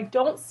repetitive, but I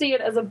don't see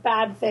it as a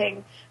bad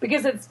thing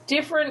because it's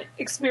different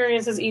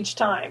experiences each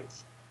time.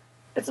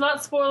 It's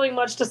not spoiling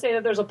much to say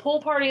that there's a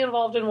pool party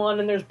involved in one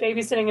and there's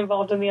babysitting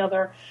involved in the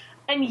other.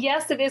 And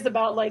yes, it is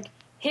about like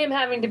him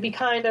having to be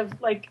kind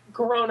of like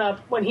grown up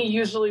when he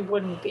usually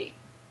wouldn't be.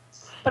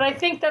 But I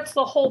think that's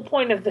the whole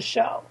point of the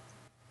show,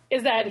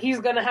 is that he's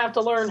going to have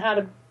to learn how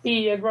to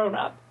be a grown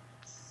up.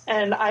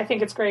 And I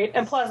think it's great.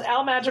 And plus,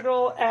 Al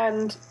Madrigal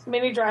and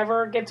Minnie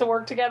Driver get to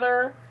work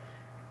together.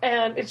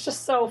 And it's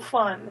just so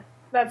fun.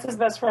 That's his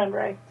best friend,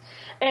 Ray.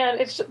 And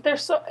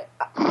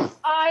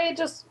I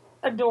just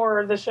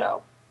adore the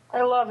show.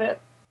 I love it.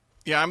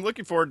 Yeah, I'm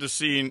looking forward to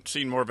seeing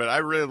more of it. I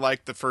really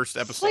liked the first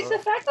episode. Like the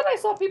fact that I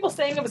saw people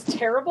saying it was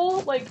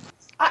terrible, like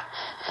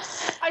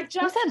I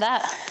just Who said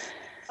that?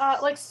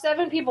 Like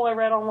 7 people I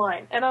read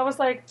online, and I was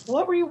like,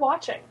 "What were you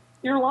watching?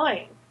 You're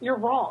lying. You're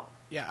wrong."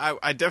 Yeah,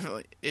 I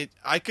definitely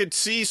I could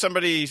see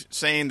somebody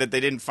saying that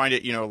they didn't find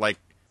it, like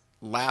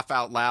laugh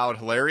out loud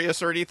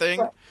hilarious or anything,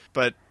 right.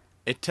 But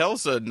it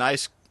tells a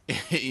nice,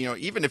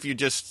 even if you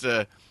just,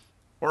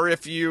 or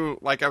if you,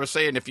 like I was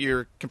saying, if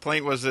your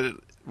complaint was that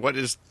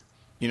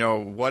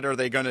what are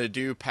they going to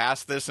do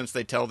past this since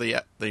they tell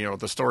the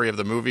story of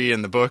the movie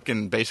and the book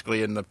and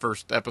basically in the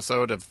first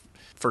episode of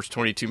first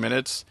 22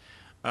 minutes,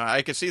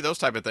 I could see those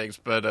type of things,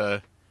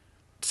 but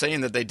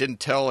saying that they didn't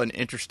tell an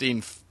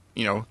interesting,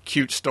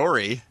 cute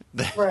story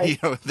that,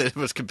 right. That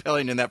was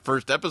compelling in that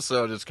first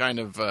episode is kind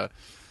of,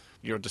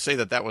 to say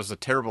that was a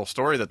terrible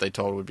story that they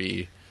told would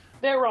be...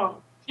 They're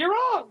wrong. You're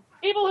wrong.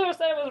 People who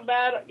said it was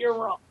bad, you're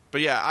wrong.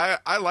 But yeah,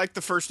 I like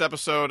the first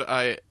episode.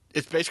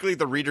 It's basically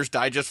the Reader's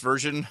Digest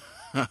version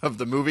of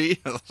the movie.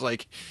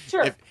 Like,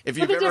 sure. If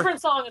you've ever,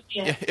 different song at the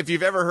end. If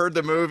you've ever heard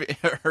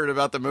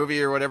about the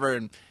movie or whatever,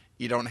 and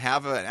you don't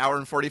have an hour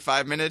and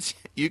 45 minutes,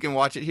 you can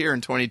watch it here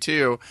in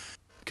 22,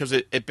 because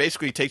it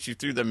basically takes you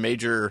through the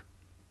major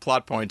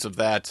plot points of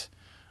that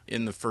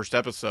in the first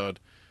episode.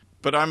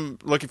 But I'm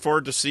looking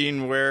forward to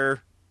seeing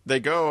where they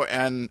go,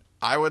 and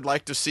I would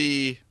like to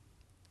see,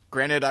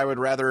 granted, I would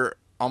rather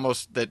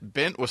almost that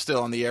Bent was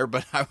still on the air,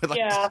 but I would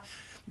like to...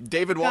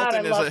 David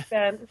Walton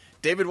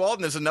David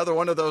Walton is another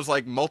one of those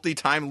like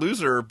multi-time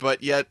loser,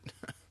 but yet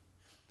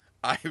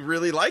I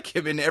really like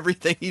him in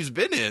everything he's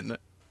been in.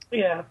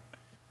 Yeah.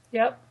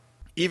 Yep.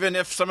 Even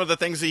if some of the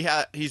things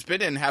he's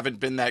been in haven't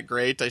been that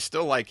great, I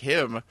still like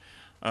him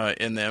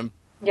in them.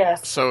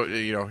 Yes. So,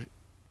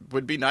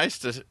 would be nice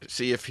to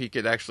see if he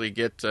could actually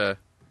get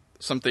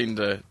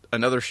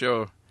another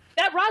show.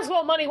 That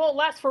Roswell money won't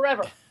last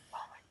forever.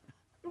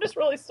 I'm just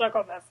really stuck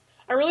on this.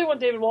 I really want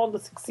David Walton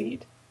to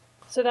succeed.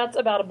 So that's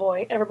About a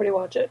Boy. Everybody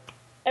watch it.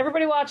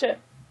 Everybody watch it.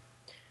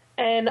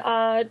 And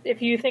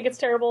if you think it's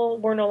terrible,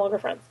 we're no longer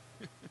friends.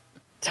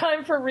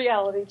 Time for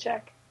reality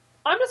check.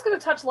 I'm just going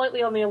to touch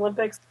lightly on the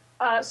Olympics.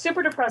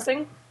 Super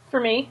depressing for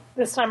me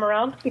this time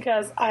around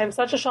because I'm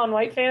such a Shaun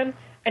White fan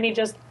and he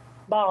just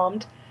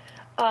bombed.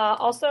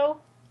 Also,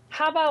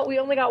 how about we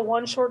only got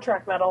 1 short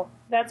track medal?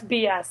 That's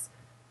BS.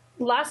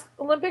 Last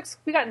Olympics,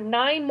 we got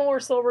 9 more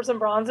silvers and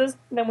bronzes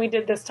than we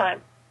did this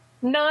time.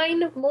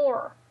 9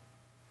 more.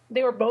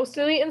 They were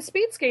mostly in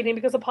speed skating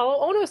because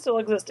Apollo Ono still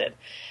existed.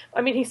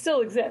 I mean, he still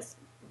exists,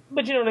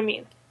 but you know what I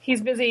mean. He's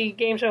busy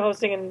game show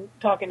hosting and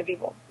talking to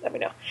people. Let me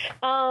know.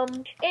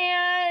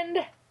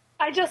 And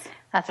I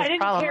didn't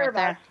care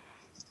about it.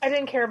 I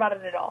didn't care about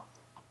it at all.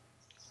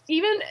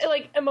 Even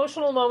like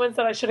emotional moments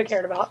that I should have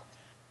cared about.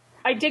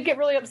 I did get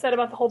really upset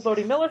about the whole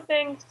Bodie Miller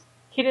thing.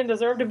 He didn't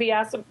deserve to be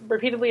asked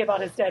repeatedly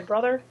about his dead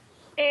brother.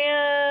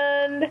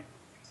 And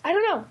I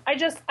don't know.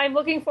 I'm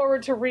looking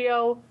forward to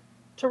Rio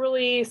to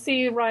really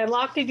see Ryan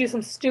Lochte do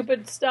some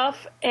stupid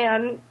stuff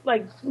and,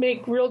 like,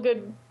 make real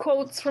good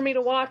quotes for me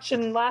to watch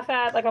and laugh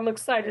at. Like, I'm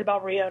excited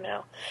about Rio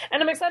now.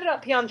 And I'm excited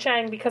about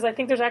Pyeongchang because I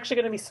think there's actually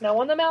going to be snow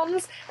on the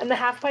mountains and the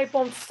half-pipe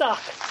won't suck.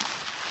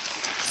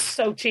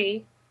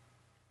 Sochi.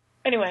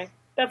 Anyway,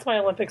 that's my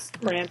Olympics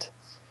rant.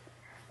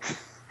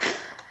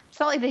 It's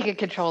not like they could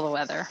control the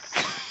weather.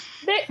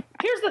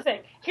 Here's the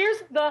thing.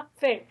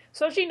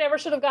 Sochi never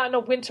should have gotten a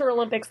Winter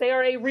Olympics. They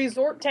are a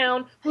resort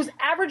town whose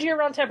average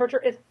year-round temperature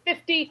is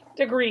 50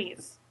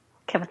 degrees.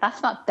 Okay, but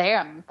that's not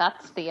them.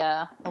 That's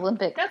the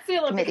Olympic That's the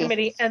Olympic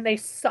Committee, and they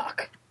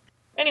suck.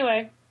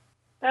 Anyway,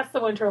 that's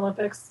the Winter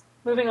Olympics.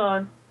 Moving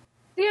on.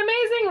 The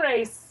Amazing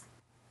Race.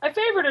 I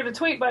favorited a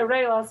tweet by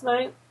Ray last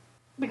night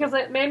because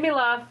it made me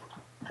laugh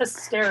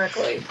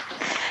hysterically.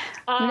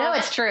 You know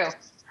it's true.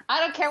 I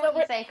don't care what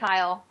you say,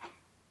 Kyle.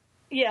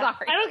 Yeah,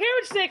 Sorry. I don't care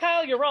what you say,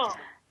 Kyle. You're wrong.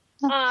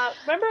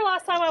 Remember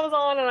last time I was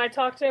on and I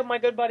talked to my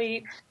good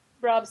buddy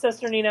Rob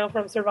Sesternino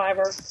from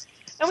Survivor,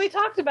 and we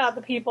talked about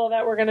the people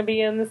that were going to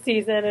be in the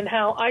season and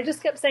how I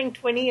just kept saying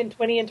 20 and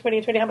 20 and 20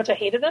 and 20, how much I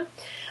hated them.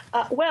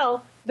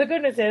 Well, the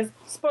good news is,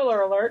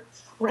 spoiler alert,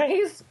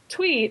 Ray's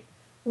tweet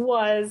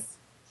was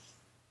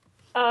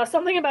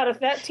something about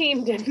if that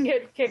team didn't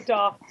get kicked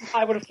off,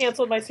 I would have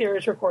canceled my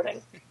series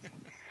recording.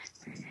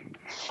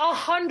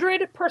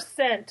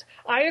 100%.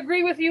 I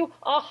agree with you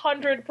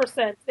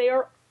 100%. They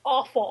are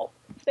awful.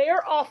 They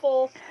are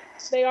awful.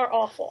 They are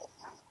awful.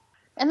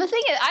 And the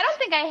thing is, I don't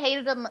think I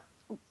hated them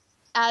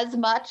as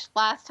much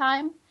last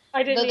time.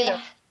 I didn't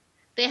either.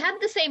 They had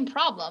the same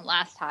problem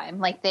last time.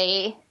 Like,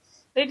 they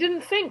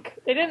didn't think.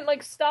 They didn't,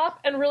 like, stop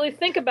and really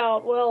think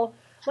about, well,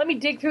 let me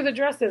dig through the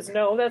dresses.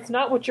 No, that's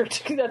not what you're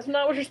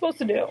supposed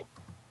to do.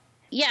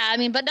 Yeah, I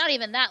mean, but not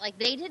even that. Like,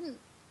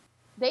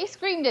 they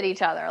screamed at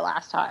each other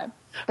last time,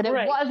 but it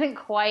wasn't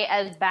quite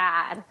as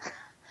bad.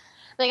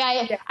 Like,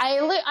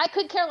 I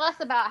could care less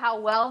about how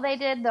well they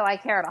did, though I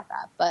care about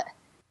that. But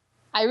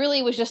I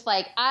really was just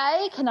like,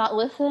 I cannot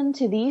listen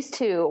to these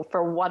two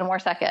for one more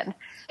second.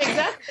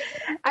 Exactly.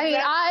 I mean,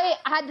 I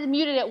had to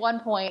mute it at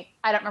one point.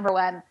 I don't remember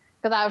when,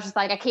 because I was just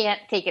like, I can't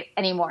take it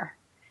anymore.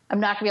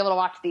 I'm not going to be able to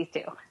watch these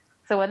two.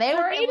 So when they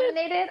were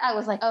eliminated, I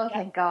was like, oh,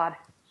 thank God.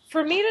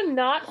 For me to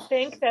not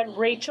think that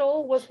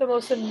Rachel was the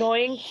most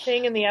annoying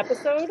thing in the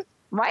episode.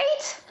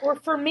 Right? Or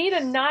for me to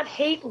not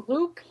hate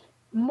Luke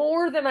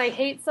more than I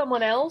hate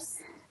someone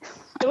else,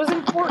 it was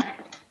important.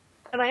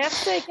 And I have to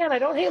say again, I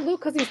don't hate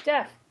Luke because he's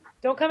deaf.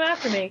 Don't come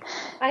after me.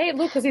 I hate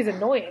Luke because he's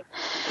annoying.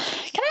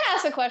 Can I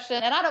ask a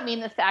question? And I don't mean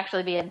this to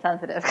actually be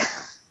insensitive.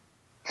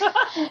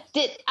 And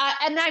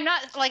I'm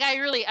not, like,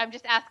 I'm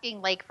just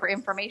asking, like, for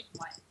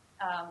information-wise.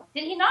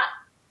 Did he not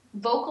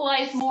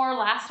vocalize more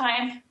last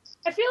time?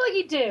 I feel like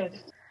he did.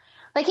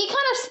 Like, he kind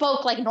of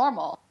spoke like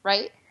normal,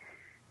 right?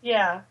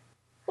 Yeah.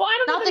 Well, I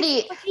don't know. Not that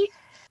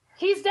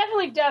he's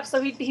definitely deaf,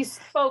 so he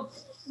spoke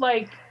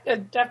like a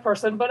deaf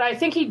person, but I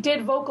think he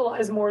did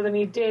vocalize more than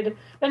he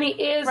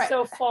is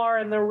so far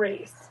in the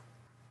race.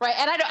 Right,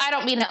 and I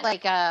don't mean it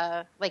like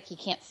he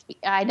can't speak.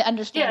 I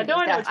understand. Yeah,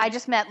 no, I know. I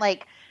just meant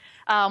like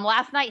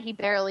last night he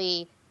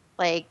barely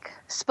like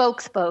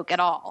spoke at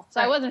all. So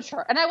right. I wasn't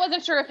sure, and I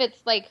wasn't sure if it's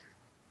like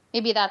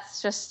maybe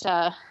that's just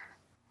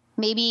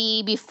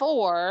maybe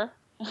before.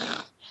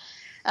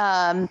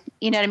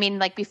 You know what I mean?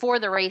 Like before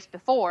the race,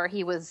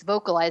 he was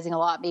vocalizing a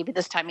lot. Maybe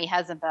this time he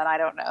hasn't been. I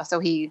don't know. So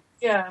he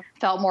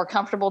felt more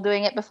comfortable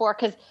doing it before.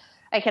 Because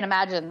I can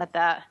imagine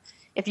that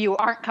if you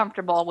aren't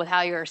comfortable with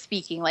how you're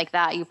speaking like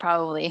that, you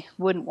probably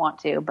wouldn't want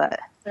to. But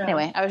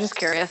anyway, I was just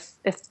curious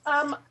if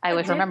I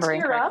was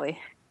remembering correctly.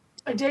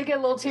 I did get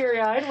a little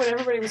teary-eyed when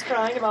everybody was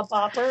crying about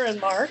Bopper and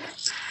Mark.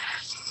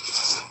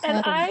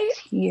 And I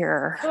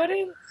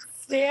couldn't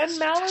stand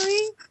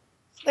Mallory.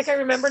 Like, I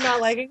remember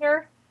not liking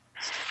her,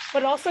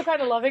 but also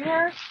kind of loving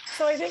her.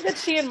 So I think that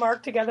she and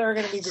Mark together are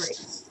going to be great.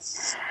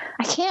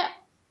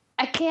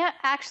 I can't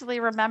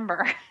actually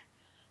remember.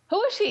 Who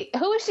was she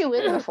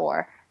with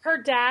before? Her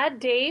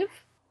dad, Dave.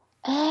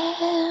 Yeah,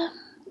 I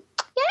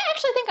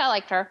actually think I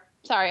liked her.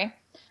 Sorry.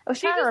 I was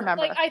trying to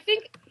remember. Like, I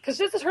think, because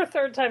this is her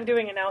third time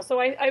doing it now, so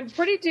I'm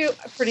pretty sure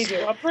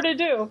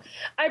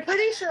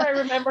I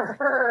remember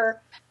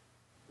her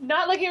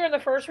not liking her in the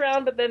first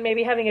round, but then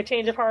maybe having a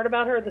change of heart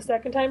about her the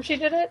second time she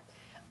did it.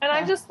 And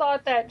I just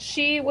thought that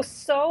she was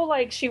so,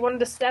 like, she wanted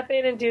to step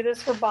in and do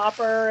this for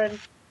Bopper, and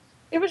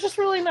it was just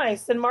really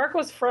nice. And Mark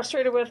was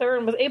frustrated with her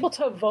and was able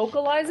to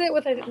vocalize it,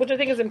 which I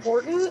think is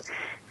important,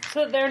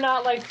 so that they're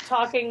not, like,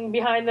 talking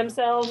behind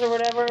themselves or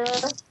whatever.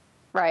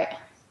 Right.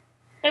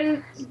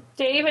 And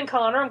Dave and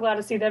Connor, I'm glad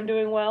to see them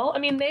doing well. I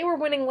mean, they were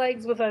winning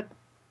legs with a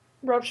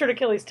ruptured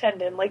Achilles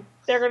tendon. Like,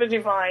 they're going to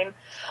do fine.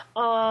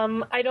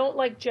 I don't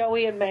like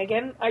Joey and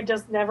Megan. I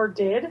just never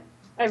did.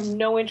 I have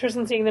no interest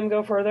in seeing them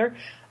go further.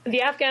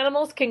 The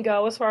Afghanimals can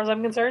go, as far as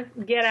I'm concerned.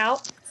 Get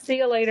out. See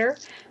you later.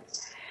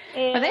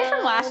 And are they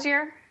from last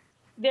year?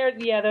 They're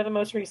the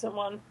most recent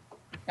one.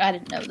 I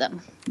didn't know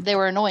them. They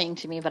were annoying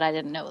to me, but I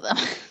didn't know them.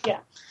 Yeah.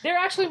 They're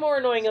actually more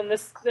annoying in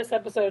this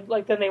episode,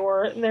 like, than they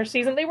were in their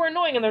season. They were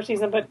annoying in their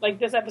season, but, like,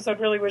 this episode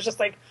really was just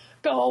like,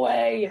 go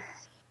away.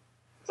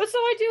 But so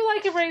I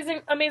do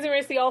like Amazing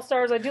Race, the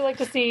All-Stars. I do like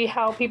to see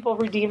how people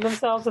redeem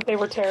themselves if they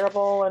were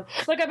terrible. And,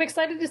 like, I'm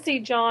excited to see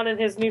John and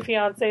his new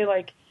fiancée,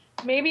 like,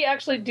 maybe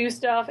actually do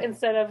stuff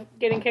instead of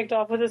getting kicked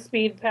off with a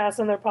speed pass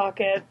in their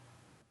pocket.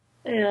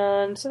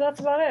 And so that's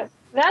about it.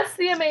 That's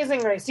the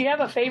Amazing Race. Do you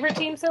have a favorite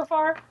team so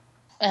far?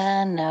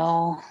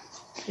 No.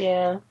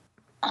 Yeah.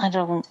 I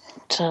don't,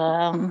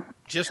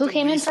 Just who the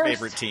came in least first?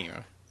 favorite team.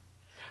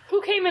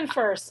 Who came in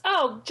first?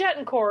 Oh, Jet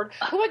and Cord,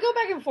 who I go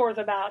back and forth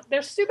about.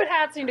 Their stupid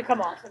hats need to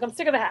come off. Like, I'm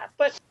sick of the hats.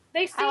 But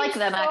they seem I like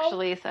them,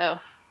 actually, so.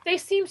 They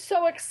seem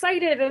so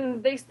excited,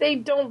 and they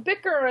don't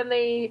bicker, and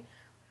they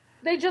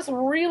just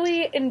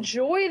really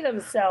enjoy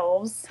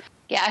themselves.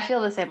 Yeah, I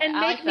feel the same way. And I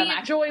make like me them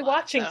enjoy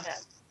watching them.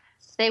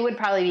 They would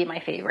probably be my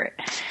favorite.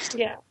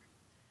 Yeah.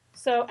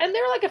 So, and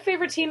they're like a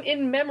favorite team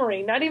in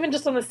memory, not even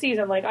just on the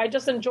season. Like, I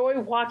just enjoy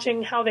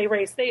watching how they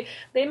race. They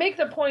make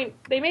the point.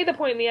 They made the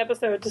point in the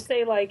episode to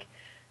say, like,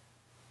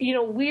 you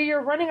know, we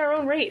are running our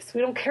own race.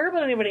 We don't care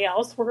about anybody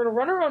else. We're going to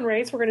run our own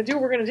race. We're going to do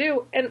what we're going to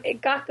do, and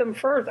it got them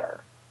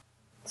further.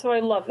 So I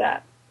love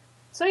that.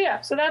 So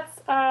yeah, so that's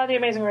the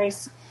Amazing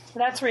Race.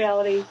 That's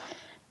reality.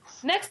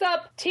 Next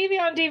up, TV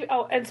on DVD.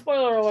 Oh, and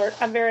spoiler alert,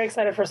 I'm very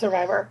excited for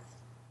Survivor.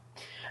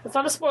 It's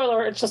not a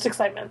spoiler, it's just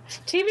excitement.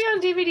 TV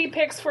on DVD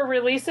picks for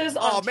releases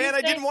on Oh, man, Tuesday,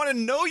 I didn't want to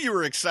know you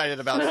were excited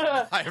about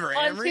Survivor,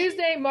 on Amrie.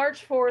 Tuesday,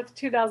 March 4th,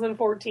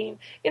 2014.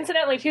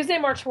 Incidentally, Tuesday,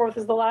 March 4th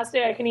is the last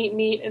day I can eat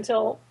meat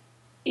until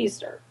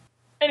Easter.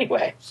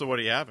 Anyway. So what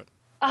do you have it?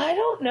 I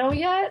don't know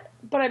yet,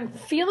 but I'm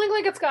feeling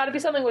like it's got to be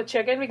something with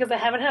chicken because I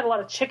haven't had a lot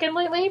of chicken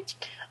lately.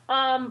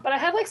 But I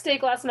had, like,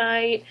 steak last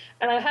night,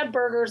 and I've had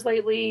burgers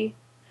lately.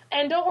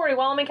 And don't worry,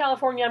 while I'm in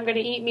California, I'm going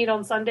to eat meat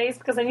on Sundays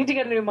because I need to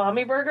get a new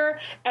umami burger,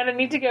 and I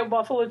need to get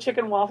buffalo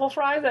chicken waffle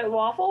fries at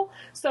Waffle.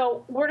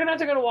 So we're going to have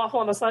to go to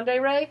Waffle on a Sunday,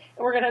 Ray,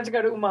 and we're going to have to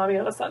go to umami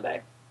on a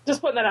Sunday.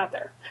 Just putting that out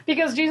there.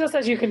 Because Jesus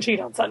says you can cheat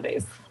on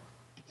Sundays.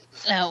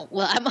 Oh,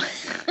 well,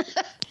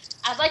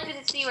 I'd like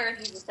to see where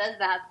Jesus says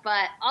that,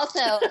 but also,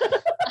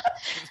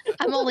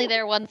 I'm only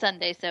there one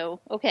Sunday, so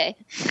okay.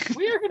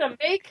 We are going to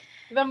make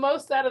the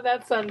most out of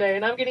that Sunday,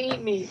 and I'm going to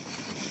eat meat.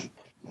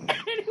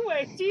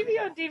 Anyway,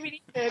 TV on DVD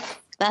picks.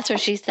 That's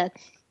what she said.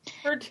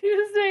 For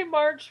Tuesday,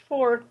 March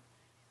 4th,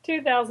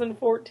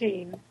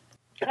 2014.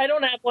 I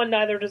don't have one,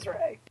 neither does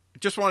Ray.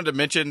 Just wanted to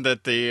mention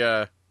that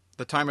the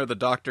Time of the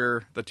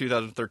Doctor, the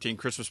 2013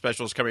 Christmas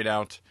special is coming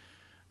out.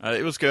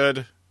 It was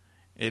good.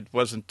 It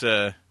wasn't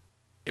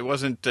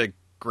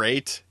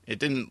great. It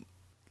didn't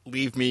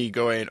leave me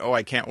going, oh,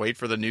 I can't wait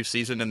for the new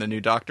season and the new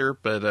Doctor,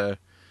 but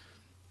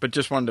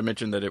just wanted to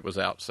mention that it was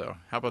out. So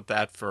how about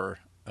that for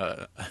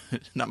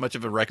not much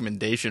of a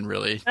recommendation,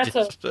 really.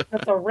 That's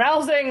a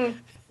rousing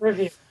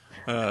review.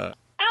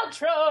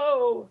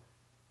 Outro!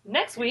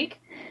 Next week,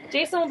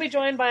 Jason will be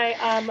joined by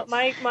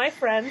my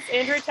friends,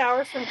 Andrew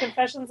Towers from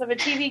Confessions of a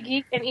TV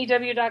Geek and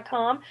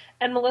EW.com,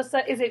 and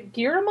Melissa, is it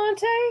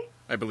Giramonte?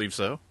 I believe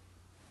so.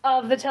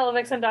 Of the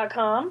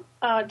Televixen.com.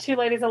 Two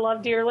ladies I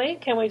love dearly.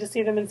 Can't wait to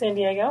see them in San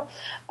Diego.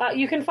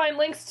 You can find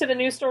links to the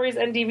news stories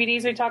and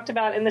DVDs we talked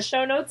about in the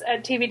show notes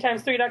at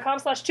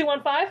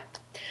tvtimes3.com/215.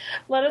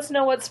 Let us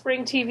know what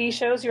spring TV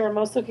shows you are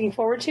most looking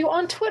forward to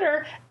on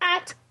Twitter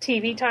at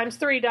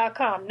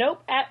tvtimes3.com.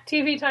 Nope, at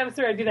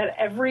tvtimes3. I do that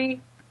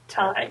every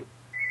time.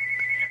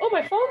 Oh,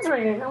 my phone's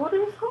ringing. I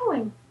wonder who's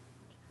calling.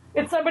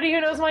 It's somebody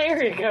who knows my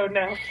area code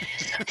now.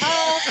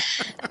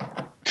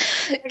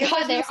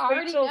 God, they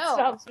already know.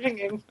 Stops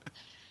ringing.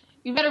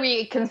 You better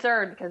be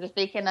concerned, because if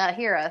they can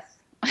hear us.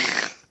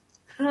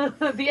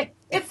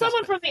 It's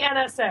someone from the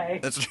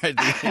NSA. That's right.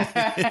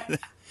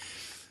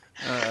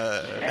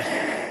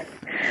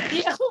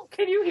 Yeah,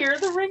 can you hear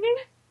the ringing?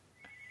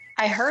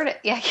 I heard it.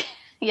 Yeah.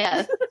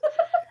 Yes.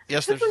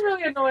 Yes, It's a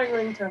really annoying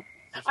ringtone.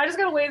 I just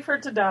gotta wait for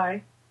it to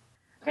die.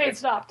 Okay, it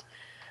stopped.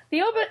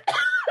 The open...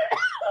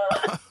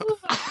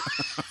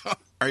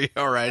 Are you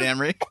all right,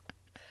 Amrie?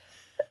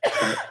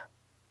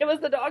 It was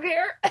the dog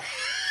hair.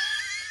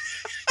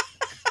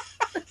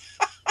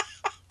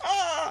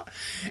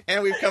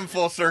 And we've come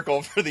full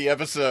circle for the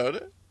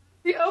episode.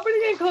 The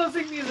opening and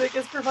closing music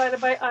is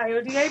provided by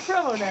IODA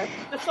PromoNet.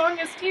 The song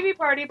is TV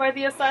Party by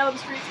the Asylum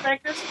Street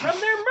Spankers from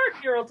their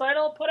Mercurial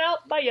title put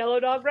out by Yellow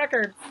Dog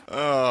Records.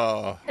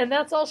 Oh. And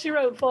that's all she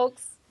wrote,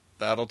 folks.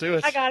 That'll do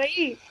it. I gotta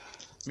eat.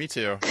 Me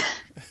too.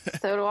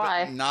 So do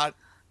I. Not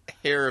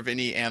hair of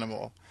any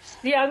animal.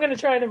 Yeah, I'm gonna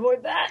try and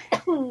avoid that.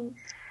 All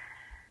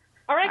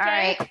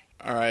right, guys.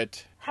 All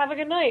right. Have a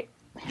good night.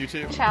 You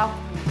too. Ciao.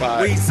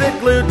 Bye. We sit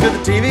glued to the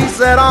TV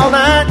set all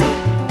night.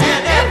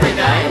 And every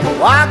day,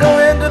 Why go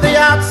into the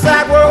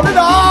outside world at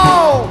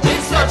all?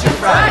 it's such a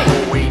fright.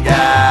 We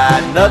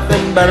got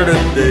nothing better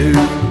to do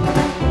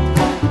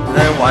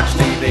than watch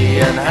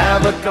TV and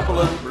have a couple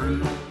of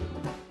brews.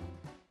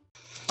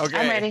 Okay.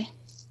 I'm ready.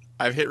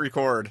 I've hit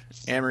record.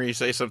 Amrie,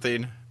 say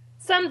something.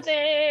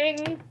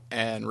 Something.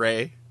 And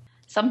Ray.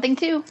 Something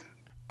too.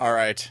 All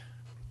right.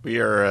 We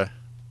are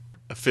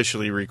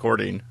officially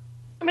recording.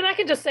 I mean, I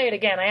can just say it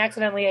again. I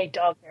accidentally ate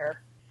dog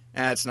hair.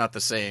 It's not the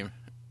same.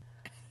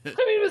 I mean,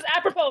 it was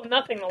apropos of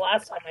nothing the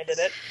last time I did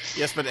it.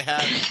 Yes, but it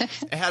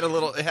had a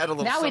little.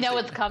 Now we know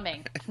what's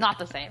coming. It's not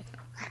the same.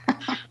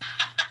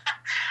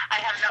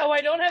 Oh,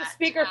 I don't have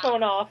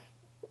speakerphone off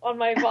on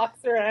my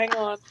Voxer. Hang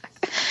on.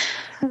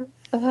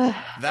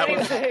 That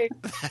Anyway,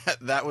 was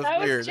that was that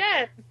weird. was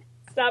Jen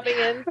stopping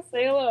in.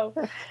 Say hello.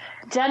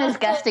 Jen is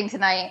guesting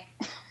tonight.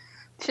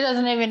 She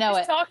doesn't even know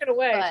She's it. talking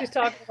away. But- She's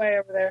talking away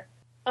over there.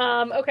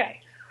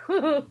 Okay.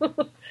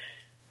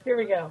 Here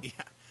we go.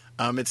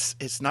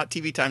 It's not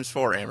TV times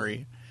 4,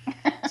 Amrie.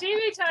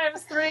 TV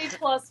times 3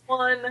 plus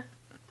 1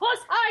 plus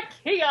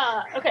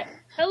IKEA. Okay.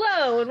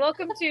 Hello and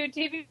welcome to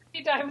TV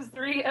times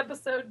 3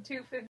 episode 250.